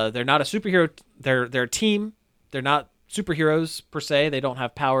 They're not a superhero. They're a team. They're not superheroes per se. They don't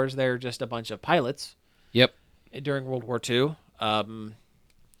have powers. They're just a bunch of pilots Yep. during World War II.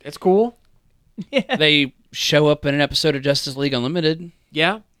 It's cool. They show up in an episode of Justice League Unlimited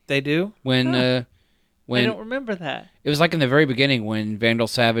Yeah, they do. when I when don't remember that. it was in the very beginning when Vandal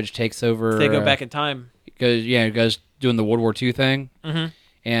Savage takes over. They go back in time. goes doing the World War II thing, Mhm.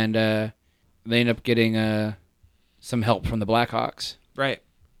 and they end up getting some help from the Blackhawks. Right.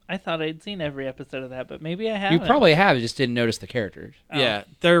 I thought I'd seen every episode of that, but maybe I haven't. You probably have, just didn't notice the characters. Oh. Yeah,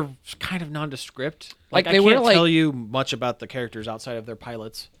 they're kind of nondescript. Like, I they can't wear, tell you much about the characters outside of their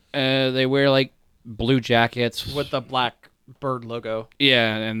pilots They wear blue jackets with the black bird logo.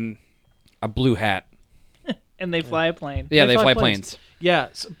 yeah, and a blue hat. And they fly a plane. Yeah, they fly planes. planes. Yeah,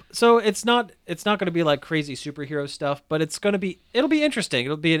 so it's not going to be like crazy superhero stuff, but it'll be interesting.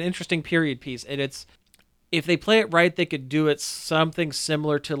 It'll be an interesting period piece, and it's if they play it right, they could do it something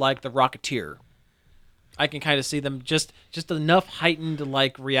similar to like the Rocketeer. I can kind of see them just enough heightened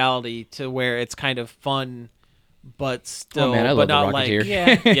like reality to where it's kind of fun, but still, Oh man, I but love not the Rocketeer.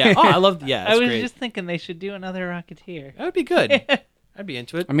 like Yeah. yeah. Oh, I love yeah. I It's was great. just thinking they should do another Rocketeer. That would be good. I'd be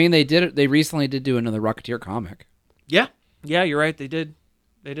into it. I mean, they did it. They recently did do another Rocketeer comic Yeah, you're right. They did.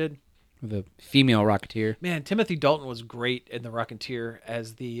 With a female Rocketeer. Man, Timothy Dalton was great in the Rocketeer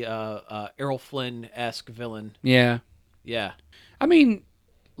as the Errol Flynn-esque villain. Yeah. Yeah. I mean,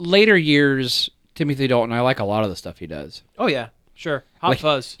 later years, Timothy Dalton, I like a lot of the stuff he does. Oh yeah, sure. Hot Like-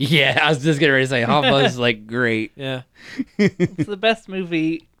 Fuzz. Yeah, I was just getting ready to say Hot Fuzz is like great. Yeah. It's the best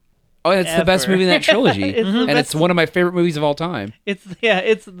movie. Oh, it's the best Ever. movie in that trilogy, It's the and best- it's one of my favorite movies of all time. It's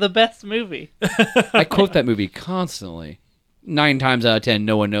the best movie. I quote that movie constantly. 9 times out of 10,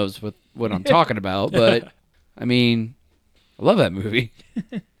 no one knows what I'm talking about, but I mean, I love that movie.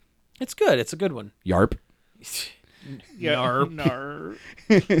 It's good. It's a good one. Yarp. Yarp. Nar.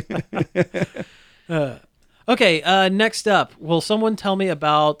 Okay, next up, will someone tell me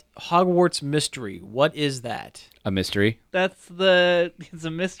about Hogwarts Mystery? What is that? A mystery. It's a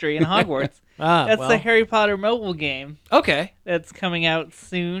mystery in Hogwarts. Ah, That's the Harry Potter mobile game Okay. that's coming out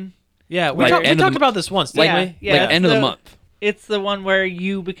soon. Yeah, we, Like talked end of the- about this once, Like, didn't we? Yeah, like it's end of the the- month. It's the one where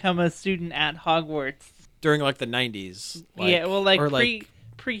you become a student at Hogwarts. During like the 90s. Yeah, well, like or,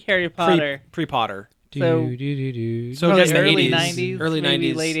 pre Harry Potter. Pre-Potter. So- Do-do-do-do. So I Probably guess the early 80s, 90s, early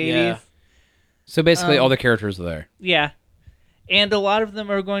maybe 90s, late 80s. yeah. So basically, all the characters are there. Yeah. And a lot of them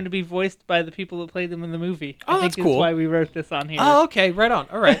are going to be voiced by the people that played them in the movie. Oh, I that's think cool. That's why we wrote this on here. Oh, okay, right on.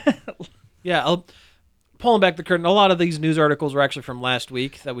 All right. Yeah, pulling back the curtain. A lot of these news articles were actually from last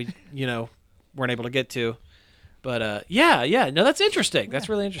week that we, weren't able to get to. But yeah, no, that's interesting. That's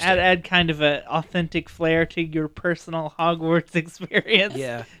really interesting. Add kind of an authentic flair to your personal Hogwarts experience.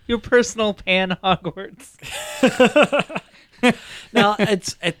 Yeah. Your personal pan Hogwarts. Now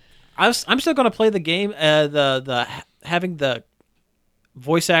I'm still going to play the game. Having the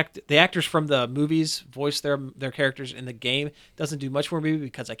the actors from the movies voice their characters in the game doesn't do much for me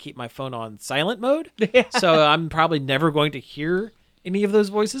because I keep my phone on silent mode. Yeah. So I'm probably never going to hear any of those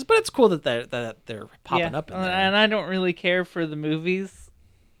voices. But it's cool that they're popping Yeah. up in there. And I don't really care for the movies,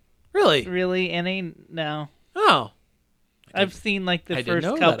 Really? really, any. No. Oh, I've seen like I the didn't first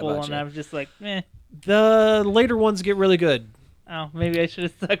know that couple, about and you. I'm just like, meh. the later ones get really good. Oh, maybe I should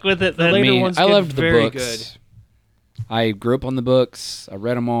have stuck with it The then. later ones I get loved the very books. good. I grew up on the books. I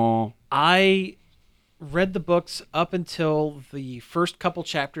read them all. I read the books up until the first couple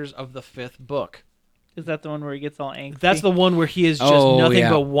chapters of the 5th book. Is that the one where he gets all angsty? That's the one where he is just Oh, nothing yeah.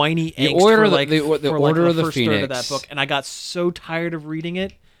 but whiny The angst Order for of the- like, the for Order like of the first third of that Phoenix. book, and I got so tired of reading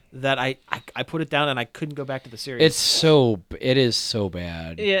it that I put it down and I couldn't go back to the series. It is so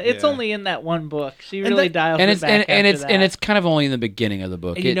bad. Yeah, it's Yeah. only in that one book. She And really that- dials and it it's back and after that. it's kind of only in the beginning of the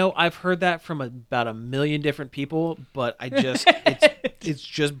book. And I've heard that from about a million different people, but I just it's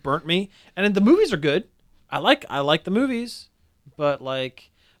just burnt me. And then the movies are good. I like the movies, but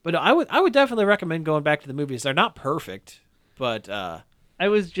I would definitely recommend going back to the movies. They're not perfect, but I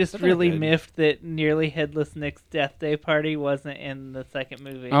was just They're really good. miffed that Nearly Headless Nick's Death Day Party wasn't in the second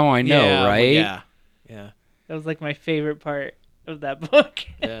movie. Oh, I know, yeah, right? Yeah. That was like my favorite part of that book.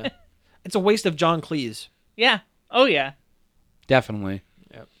 Yeah. It's a waste of John Cleese. Yeah. Oh yeah. Definitely.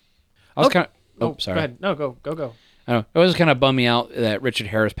 Yep. I was Oh, kind of. Oh, sorry. Go ahead. No, go. I don't know. It was kind of bummed me out that Richard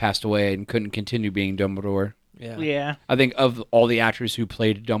Harris passed away and couldn't continue being Dumbledore. Yeah. Yeah. I think of all the actors who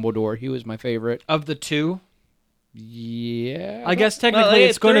played Dumbledore, he was my favorite. Of the two, Yeah. I guess technically they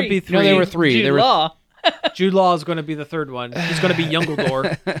it's had going to three. be No, three. No, there were three. Jude There were Law. Jude Law is going to be the third one. He's going to be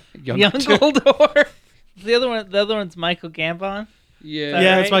Youngledore. young. Young Goldor. The other one's Michael Gambon. Yeah.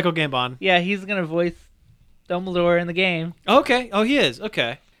 Yeah, right? it's Michael Gambon. Yeah, he's gonna voice Dumbledore in the game. Okay. Oh, he is.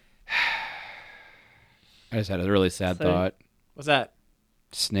 Okay. I just had a really sad So- thought. What's that?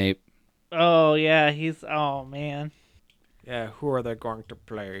 Snape. Oh yeah, he's oh man. Yeah. Who are they going to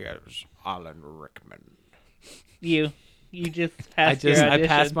play as Alan Rickman? You just passed your I audition.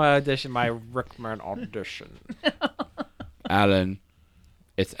 passed my audition, my Rickman audition. Alan.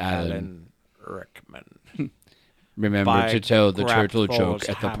 It's Alan. Alan Rickman. Remember By to tell the turtle Grapthal's joke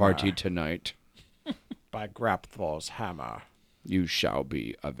at the party hammer. tonight. By Grapthal's hammer. You shall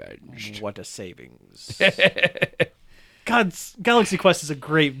be avenged. What a savings. God, Galaxy Quest is a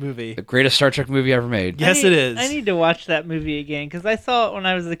great movie. The greatest Star Trek movie ever made. Yes, it is. I need to watch that movie again because I saw it when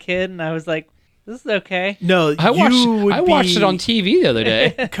I was a kid and I was like, "This is okay." No, I watched you would it on be- TV the other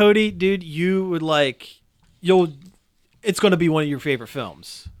day. Cody, dude, you would like. it's going to be one of your favorite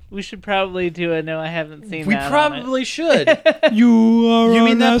films. We should probably do a no, I haven't seen We that. probably should. You are You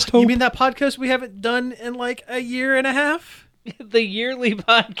mean that podcast we haven't done in like a year and a half? The yearly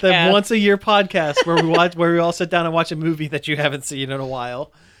podcast. The once a year podcast where we all sit down and watch a movie that you haven't seen in a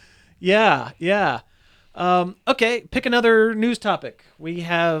while. Yeah. Okay, pick another news topic. We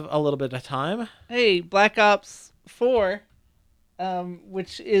have a little bit of time. Hey, Black Ops 4,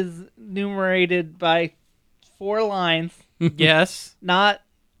 which is numerated by 4 lines, Yes, not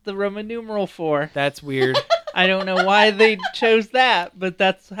the Roman numeral 4. that's weird. I don't know why they chose that, but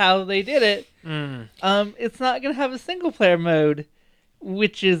that's how they did it. It's not going to have a single player mode,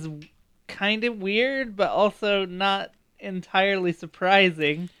 which is kind of weird, but also not entirely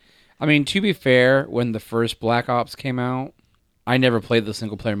surprising. I mean, to be fair, when the first Black Ops came out, I never played the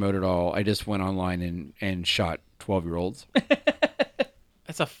single player mode at all. I just went online and shot 12-year-olds.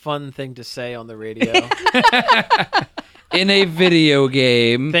 That's a fun thing to say on the radio. In a video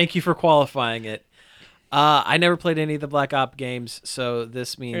game. Thank you for qualifying it. I never played any of the Black Ops games, so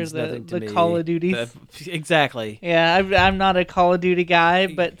this means nothing to me. The Call of Duties. Exactly. Yeah, I'm not a Call of Duty guy,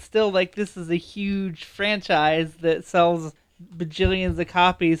 but still, like, this is a huge franchise that sells bajillions of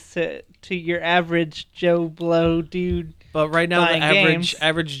copies to your average Joe Blow dude. But right now, the buying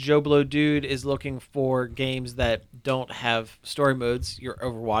average Joe Blow dude is looking for games that don't have story modes. Your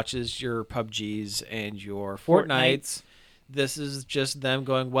Overwatches, your PUBGs, and your Fortnites. This is just them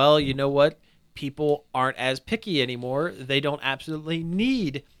going, well, you know what? People aren't as picky anymore. They don't absolutely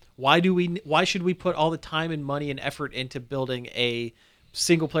need. Why should we put all the time and money and effort into building a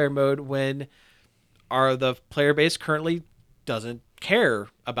single player mode when the player base currently doesn't care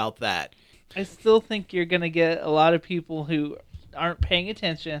about that? I still think you're going to get a lot of people who aren't paying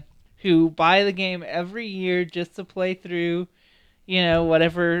attention, who buy the game every year just to play through,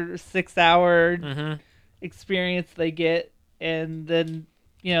 whatever 6-hour experience they get, and then,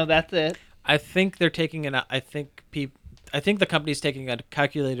 that's it. I think they're taking I think the company's taking a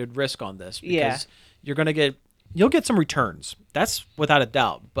calculated risk on this because you'll get some returns. That's without a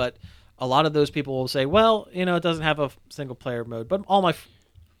doubt. But a lot of those people will say, well, it doesn't have a single player mode, but all my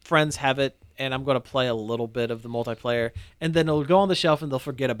friends have it, and I'm going to play a little bit of the multiplayer, and then it'll go on the shelf and they'll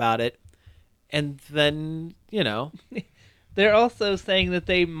forget about it. And then, They're also saying that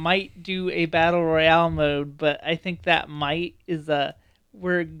they might do a battle royale mode, but I think that might is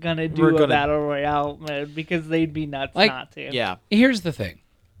we're gonna do a battle royale mode because they'd be nuts not to. Yeah. Here's the thing.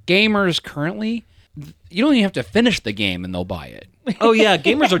 Gamers currently, you don't even have to finish the game and they'll buy it. Oh yeah,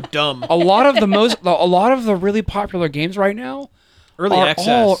 gamers are dumb. A lot of the really popular games right now are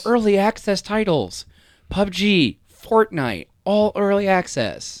all early access titles. PUBG, Fortnite, all early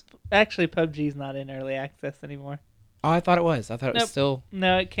access. Actually, PUBG's not in early access anymore. Oh, I thought it was. I thought it was still.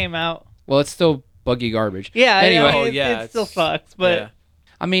 No, it came out. Well, it's still buggy garbage. Yeah. Anyway, it still sucks, but. Yeah.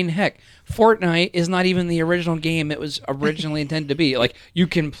 I mean, heck, Fortnite is not even the original game it was originally intended to be. Like, you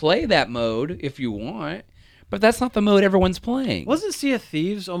can play that mode if you want, but that's not the mode everyone's playing. Wasn't Sea of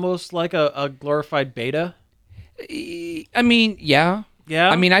Thieves almost like a glorified beta? I mean, yeah. Yeah.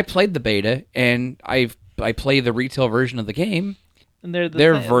 I mean, I played the beta, and I play the retail version of the game. And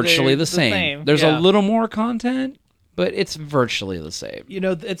they're virtually the same. There's a little more content, but it's virtually the same.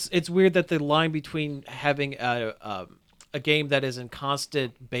 It's weird that the line between having a game that is in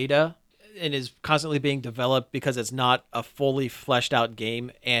constant beta and is constantly being developed because it's not a fully fleshed out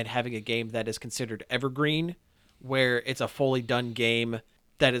game, and having a game that is considered evergreen, where it's a fully done game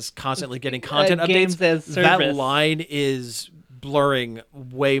that is constantly getting content updates. That line is blurring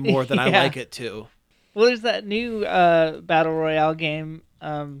way more than I like it to. Well, there's that new battle royale game,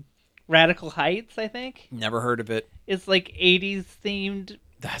 Radical Heights, I think. Never heard of it. It's like 80s themed.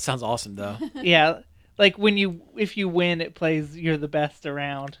 That sounds awesome, though. Yeah. Like if you win, it plays "You're the Best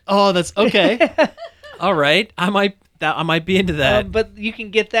Around." Oh, that's okay. All right, I might be into that. But you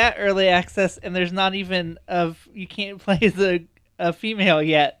can get that early access, and there's not even you can't play as a female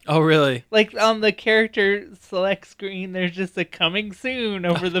yet. Oh, really? Like on the character select screen, there's just a "coming soon"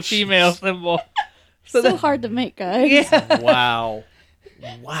 over the female symbol. So hard to make, guys. Yeah. Wow.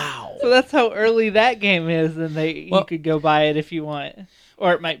 So that's how early that game is, and you could go buy it if you want.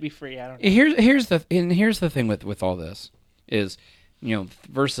 Or it might be free. I don't know. Here's the thing with all this is,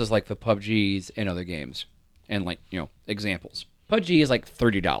 versus like the PUBGs and other games, and like examples. PUBG is like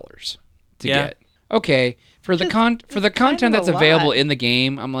 $30 to get. Okay, for the content that's available in the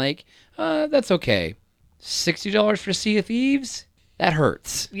game, I'm like, that's okay. $60 for Sea of Thieves, that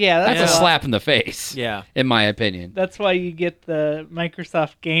hurts. Yeah, that's a slap in the face. Yeah, in my opinion. That's why you get the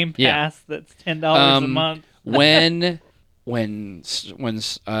Microsoft Game Pass. That's $10 a month. when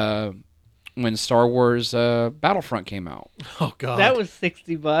when Star Wars Battlefront came out. Oh God, That was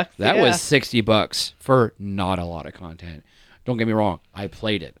 $60. That yeah. was $60 for not a lot of content. Don't get me wrong, I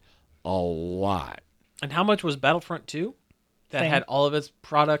played it a lot. And how much was Battlefront 2? That Same. had all of its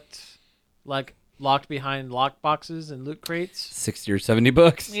product like locked behind lock boxes and loot crates. 60 or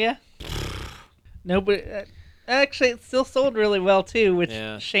 $70. Yeah. No, but actually, it still sold really well too. Which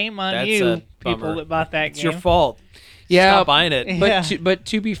Yeah. shame on That's you, a people bummer. that bought that It's game. your fault. Yeah, Stop buying it. Yeah. But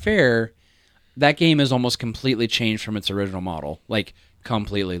to be fair, that game is almost completely changed from its original model. Like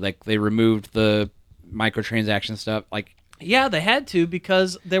completely. Like they removed the microtransaction stuff. Like Yeah, they had to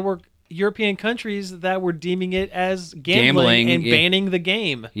because there were European countries that were deeming it as gambling Gambling, and yeah. banning the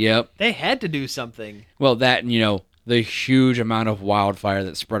game. yep. They had to do something. Well, that and the huge amount of wildfire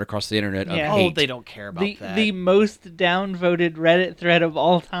that spread across the internet of Yeah. Oh, hate they don't care about that. the most downvoted Reddit thread of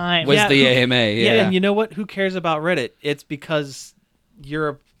all time. was Yeah, the who- AMA. yeah, Yeah. and you know what? Who cares about Reddit? It's because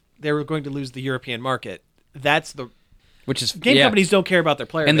Europe they were going to lose the European market. That's the Which is game companies don't care about their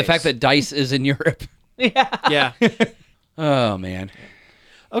player and the base. fact that DICE is in Europe. Yeah. yeah. Oh man.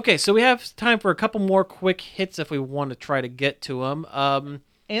 Okay, so we have time for a couple more quick hits if we want to try to get to them.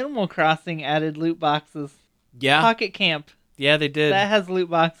 Animal Crossing added loot boxes. Yeah, Pocket Camp yeah, they did. that has loot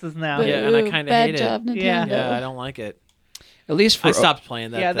boxes now. Yeah, and I Boo, kinda bad hate it. job, Nintendo. Yeah. Yeah, I don't like it. At least for I stopped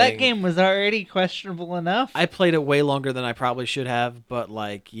playing that. Yeah, thing. that game was already questionable enough. I played it way longer than I probably should have, but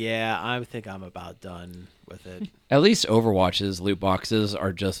yeah, I think I'm about done with it. at least Overwatch's loot boxes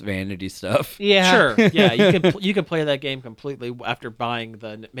are just vanity stuff. yeah. Sure, yeah, you can play that game completely after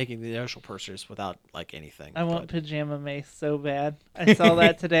making the initial purchase without like anything. I want but- Pajama Mace so bad. I saw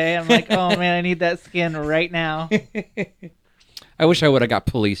that today. I'm like, oh man, I need that skin right now. I wish I would have got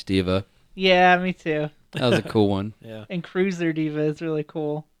Police Diva. Yeah, me too. That was a cool one. Yeah. And Cruiser Diva is really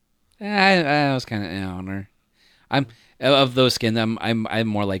cool. I was kind of on her. I'm of those skins. I'm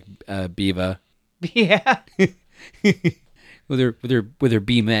more like Biva Yeah. with her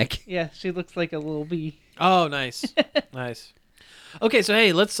B mech. Yeah, she looks like a little bee. Oh, nice, nice. Okay, so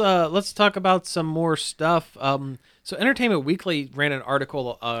hey, let's talk about some more stuff. So Entertainment Weekly ran an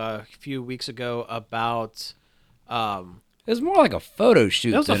article a few weeks ago about. It was more like a photo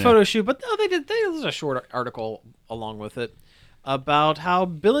shoot. It was a than photo shoot, but no, there was a short article along with it about how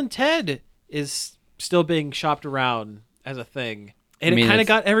Bill and Ted is still being shopped around as a thing. And I mean, it kind of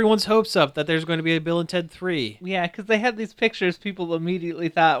it's- got everyone's hopes up that there's going to be a Bill and Ted 3. Yeah, because they had these pictures. People immediately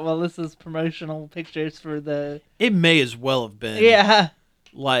thought, well, this is promotional pictures for the. It may as well have been. Yeah.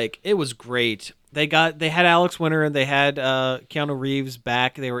 Like, it was great. They had Alex Winter and they had Keanu Reeves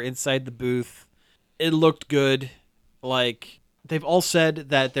back. They were inside the booth. It looked good. Like, they've all said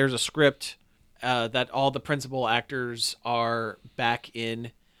that there's a script that all the principal actors are back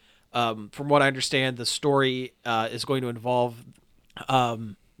in. From what I understand, the story is going to involve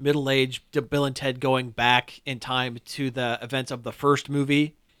middle-aged Bill and Ted going back in time to the events of the first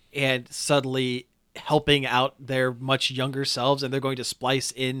movie and suddenly helping out their much younger selves, and they're going to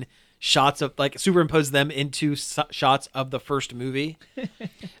splice in shots of, like, superimpose them into shots of the first movie.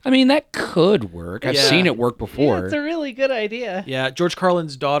 I mean, that could work. I've Yeah. seen it work Yeah, before. it's a really good idea. Yeah, George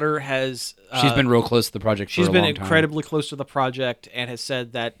Carlin's daughter has... She's been real close to the project for She's a been long time. incredibly close to the project and has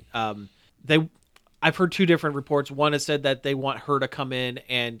said that I've heard two different reports. One has said that they want her to come in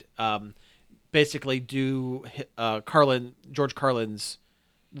and basically do George Carlin's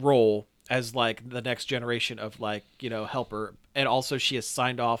role as like the next generation of like, helper. And also she has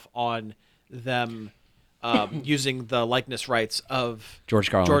signed off on them using the likeness rights of George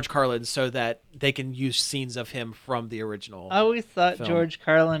Carlin. so that they can use scenes of him from the original. I always thought Film. George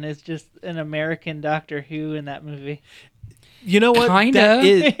Carlin is just an American Doctor Who in that movie. You know what? Kinda.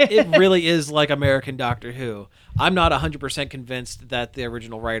 It really is like American Doctor Who. I'm not 100% convinced that the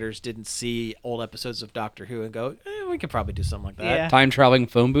original writers didn't see old episodes of Doctor Who and go, we could probably do something like that. Yeah. Time traveling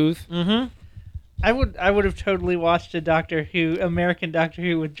phone booth. Mm-hmm. I would have totally watched a Doctor Who, American Doctor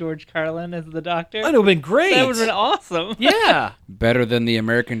Who with George Carlin as the Doctor. That would have been great. That would have been awesome. Yeah. Better than the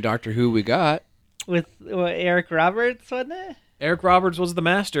American Doctor Who we got. With Eric Roberts, wasn't it? Eric Roberts was the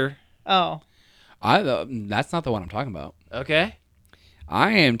master. Oh. That's not the one I'm talking about. Okay.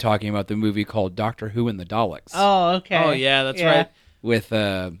 I am talking about the movie called Doctor Who and the Daleks. Oh, okay. Oh, yeah, that's right. With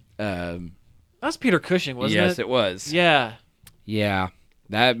That's Peter Cushing, wasn't it? yes, it was. Yeah. Yeah,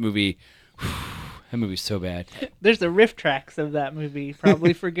 that movie. That movie's so bad. There's a riff tracks of that movie,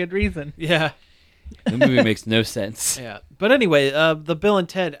 probably for good reason. Yeah. The movie makes no sense. Yeah. But anyway, the Bill and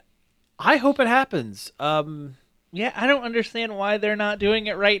Ted, I hope it happens. Yeah, I don't understand why they're not doing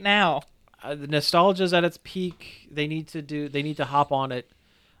it right now. The nostalgia's at its peak. They need to hop on it.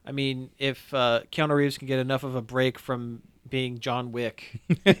 I mean, if Keanu Reeves can get enough of a break from being John Wick,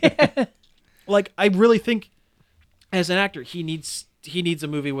 Like, I really think as an actor, he needs a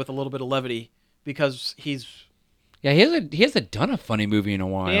movie with a little bit of levity because he's Yeah, he hasn't done a funny movie in a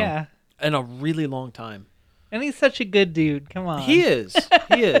while. Yeah. in a really long time. And he's such a good dude. Come on. He is.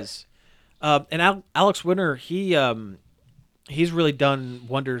 He is. And Alex Winter, he's really done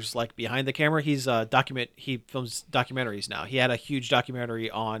wonders like behind the camera. He films documentaries now. He had a huge documentary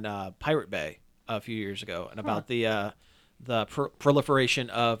on Pirate Bay a few years ago and about the proliferation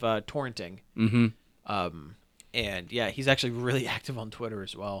of torrenting. Mm-hmm. And yeah, he's actually really active on Twitter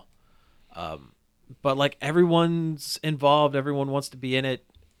as well. But like everyone's involved, everyone wants to be in it.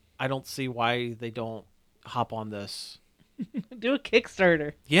 I don't see why they don't hop on this. Do a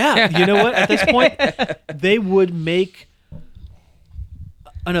Kickstarter. Yeah, you know what? At this point, they would make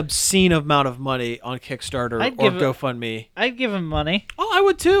an obscene amount of money on Kickstarter I'd or give it- GoFundMe. I'd give him money. Oh, I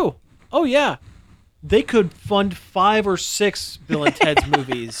would too. Oh yeah, they could fund 5 or 6 Bill and Ted's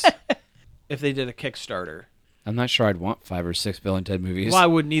movies if they did a Kickstarter. I'm not sure I'd want 5 or 6 Bill and Ted movies. Well, I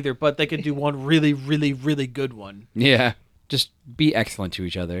wouldn't either, but they could do one really, really, really good one. Yeah, just be excellent to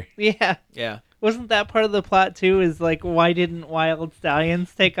each other. Yeah. Yeah. Wasn't that part of the plot too? Is like, why didn't Wild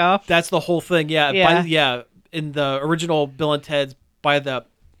Stallions take off? That's the whole thing. Yeah. Yeah. In the original Bill and Ted's, by the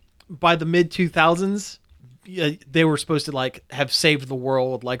mid 2000s, they were supposed to like have saved the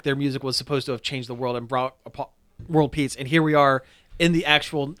world. Like their music was supposed to have changed the world and brought world peace. And here we are in the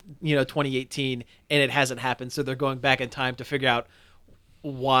actual 2018, and it hasn't happened. So they're going back in time to figure out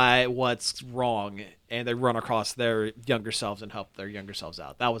what's wrong, and they run across their younger selves and help their younger selves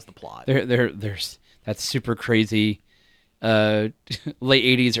out. That was the plot. There's that super crazy late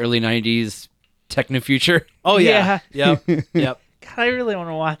 80s, early 90s techno future. Oh yeah. Yep. God, I really want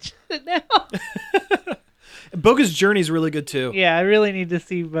to watch it now. Bogus Journey is really good too. Yeah, I really need to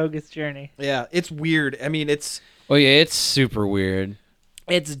see Bogus Journey. Yeah, it's weird. I mean, it's It's super weird.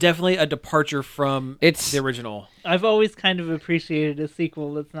 definitely a departure from It's- the original. I've always kind of appreciated a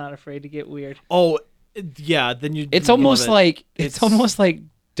sequel that's not afraid to get weird. Oh, yeah. Then you. It's love almost it. like It's- almost like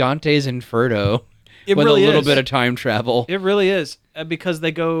Dante's Inferno It with really a little is. bit of time travel. It really is because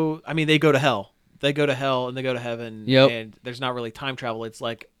they go. I mean, they go to hell. They go to hell and they go to heaven. Yep. And there's not really time travel. It's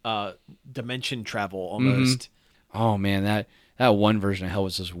like dimension travel almost. Oh man, that one version of hell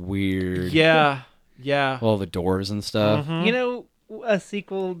was just weird. Yeah. Yeah. All the doors and stuff. Mhm. You know, a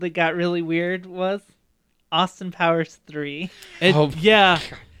sequel that got really weird was Austin Powers 3. Oh, yeah.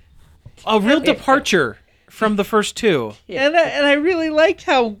 A real departure from the first two. And I really liked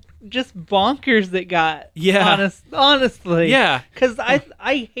how just bonkers it got. Yeah. Honestly. Yeah. Because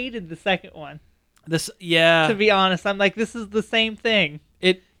I hated the second one. Yeah. To be honest, I'm like, this is the same thing.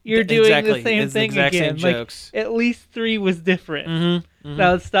 You're Exactly. doing the same It's the thing exact again. same Like, jokes. at least 3 was different. Mm-hmm.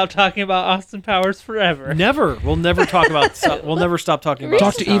 Now let's stop talking about Austin Powers forever. Never. We'll never talk about. We'll never stop talking about. Dr.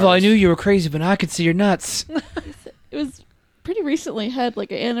 Austin Evil, I Powers. knew you were crazy, but I could see your nuts. It was pretty recently had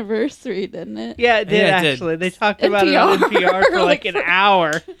like an anniversary, didn't it? Yeah, it did Yeah, it did. actually. They talked about it on NPR for like an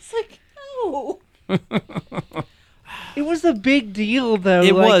hour. It's like, no. It was a big deal though.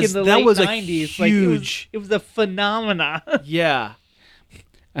 It like was. in the That late was a 90s. huge- Like, it was a phenomenon. Yeah.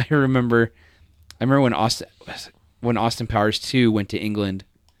 I remember when Austin Powers 2 went to England,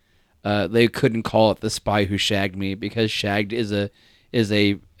 they couldn't call it The Spy Who Shagged Me because shagged is a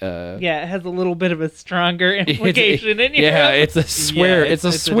Yeah, it has a little bit of a stronger implication in yeah, Europe. it's a swear. Yeah, it's a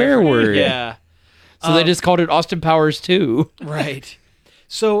it's swear different- word. Yeah. So they just called it Austin Powers 2. Right.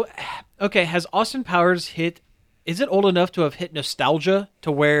 So, okay, has Austin Powers hit? Is it old enough to have hit nostalgia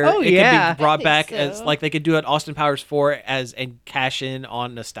to where Oh, it yeah. can be brought I think back so. as like they could do it Austin Powers 4 and cash in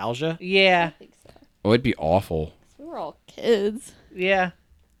on nostalgia? Yeah, I think so. Oh, it'd be awful. We were all kids. yeah.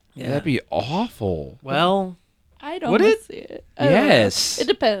 Yeah, that'd be awful. Well, I don't Would wanna it? see it. I don't know. Yes. It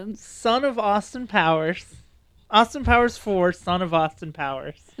depends. Son of Austin Powers. Austin Powers 4, Son of Austin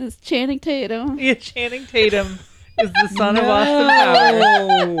Powers. It's Channing Tatum. Yeah, Channing Tatum is the son of Austin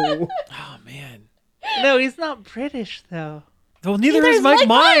Powers. oh man. No, he's not British though. Well, neither Neither is is Mike Mike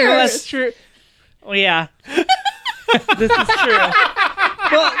Myers. Myers. That's true. Oh yeah, this is true.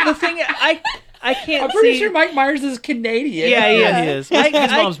 Well, the thing I can't see. Mike Myers is Canadian. Yeah, Yeah, he is. His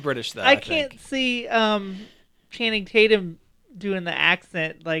I- mom's British though. I think. can't see Channing Tatum doing the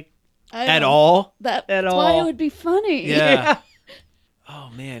accent like I at don't- all. That's At why all. it would be funny. Yeah. Oh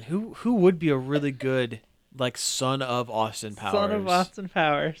man, who would be a really good like son of Austin Powers? Son of Austin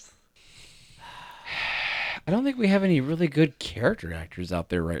Powers. I don't think we have any really good character actors out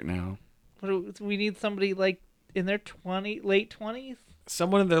there right now. We need somebody like in their late 20s.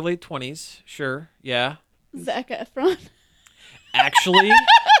 Someone in their late 20s, sure. Yeah. Zac Efron. Actually,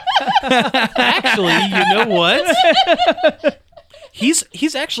 you know what?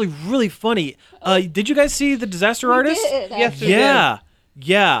 He's actually really funny. Did you guys see The Disaster Artist? Yes, we did.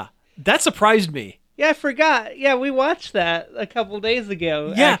 Yeah. That surprised me. Yeah, I forgot. Yeah, we watched that a couple days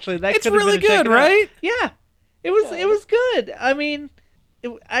ago. Yeah, actually, that it's could have really been checked good, out. right? Yeah, it was good. I mean,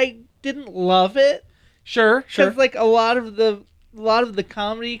 I didn't love it Sure. because like a lot of the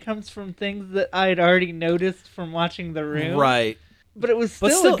comedy comes from things that I had already noticed from watching The Room. Right. But it was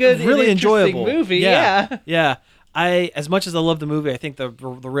But still a good, really and interesting enjoyable movie. Yeah. Yeah. As much as I love the movie, I think the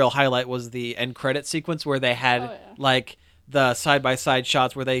real highlight was the end credit sequence where they had like the side by side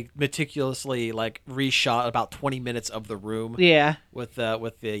shots where they meticulously like reshot about 20 minutes of The Room. Yeah. With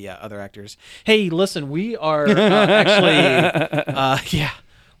the other actors. Hey, listen, we are actually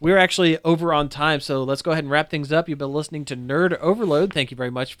we're actually over on time, so let's go ahead and wrap things up. You've been listening to Nerd Overload. Thank you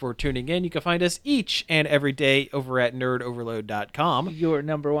very much for tuning in. You can find us each and every day over at nerdoverload.com. Your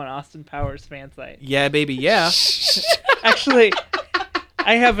number one Austin Powers fan site. Yeah, baby, yeah. Actually,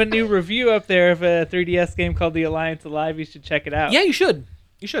 I have a new review up there of a 3DS game called The Alliance Alive. You should check it out. Yeah, you should.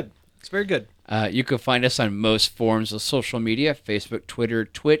 You should. It's very good. You can find us on most forms of social media: Facebook, Twitter,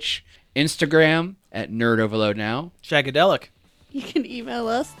 Twitch, Instagram at Nerd Overload Now. Shagadelic. You can email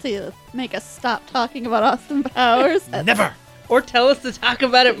us to make us stop talking about Austin Powers. Never. Or tell us to talk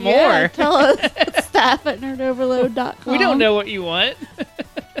about it more. Yeah, tell us at staff@nerdoverload.com. We don't know what you want.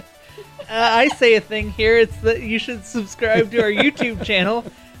 I say a thing here. It's that you should subscribe to our YouTube channel,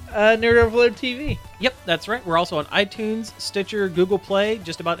 Nerd Overload TV. Yep, that's right. We're also on iTunes, Stitcher, Google Play,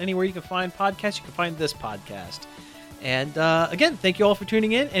 just about anywhere you can find podcasts, you can find this podcast. And again, thank you all for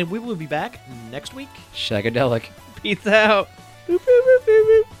tuning in, and we will be back next week. Shagadelic. Peace out. Boop, boop, boop, boop,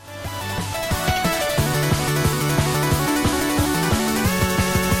 boop.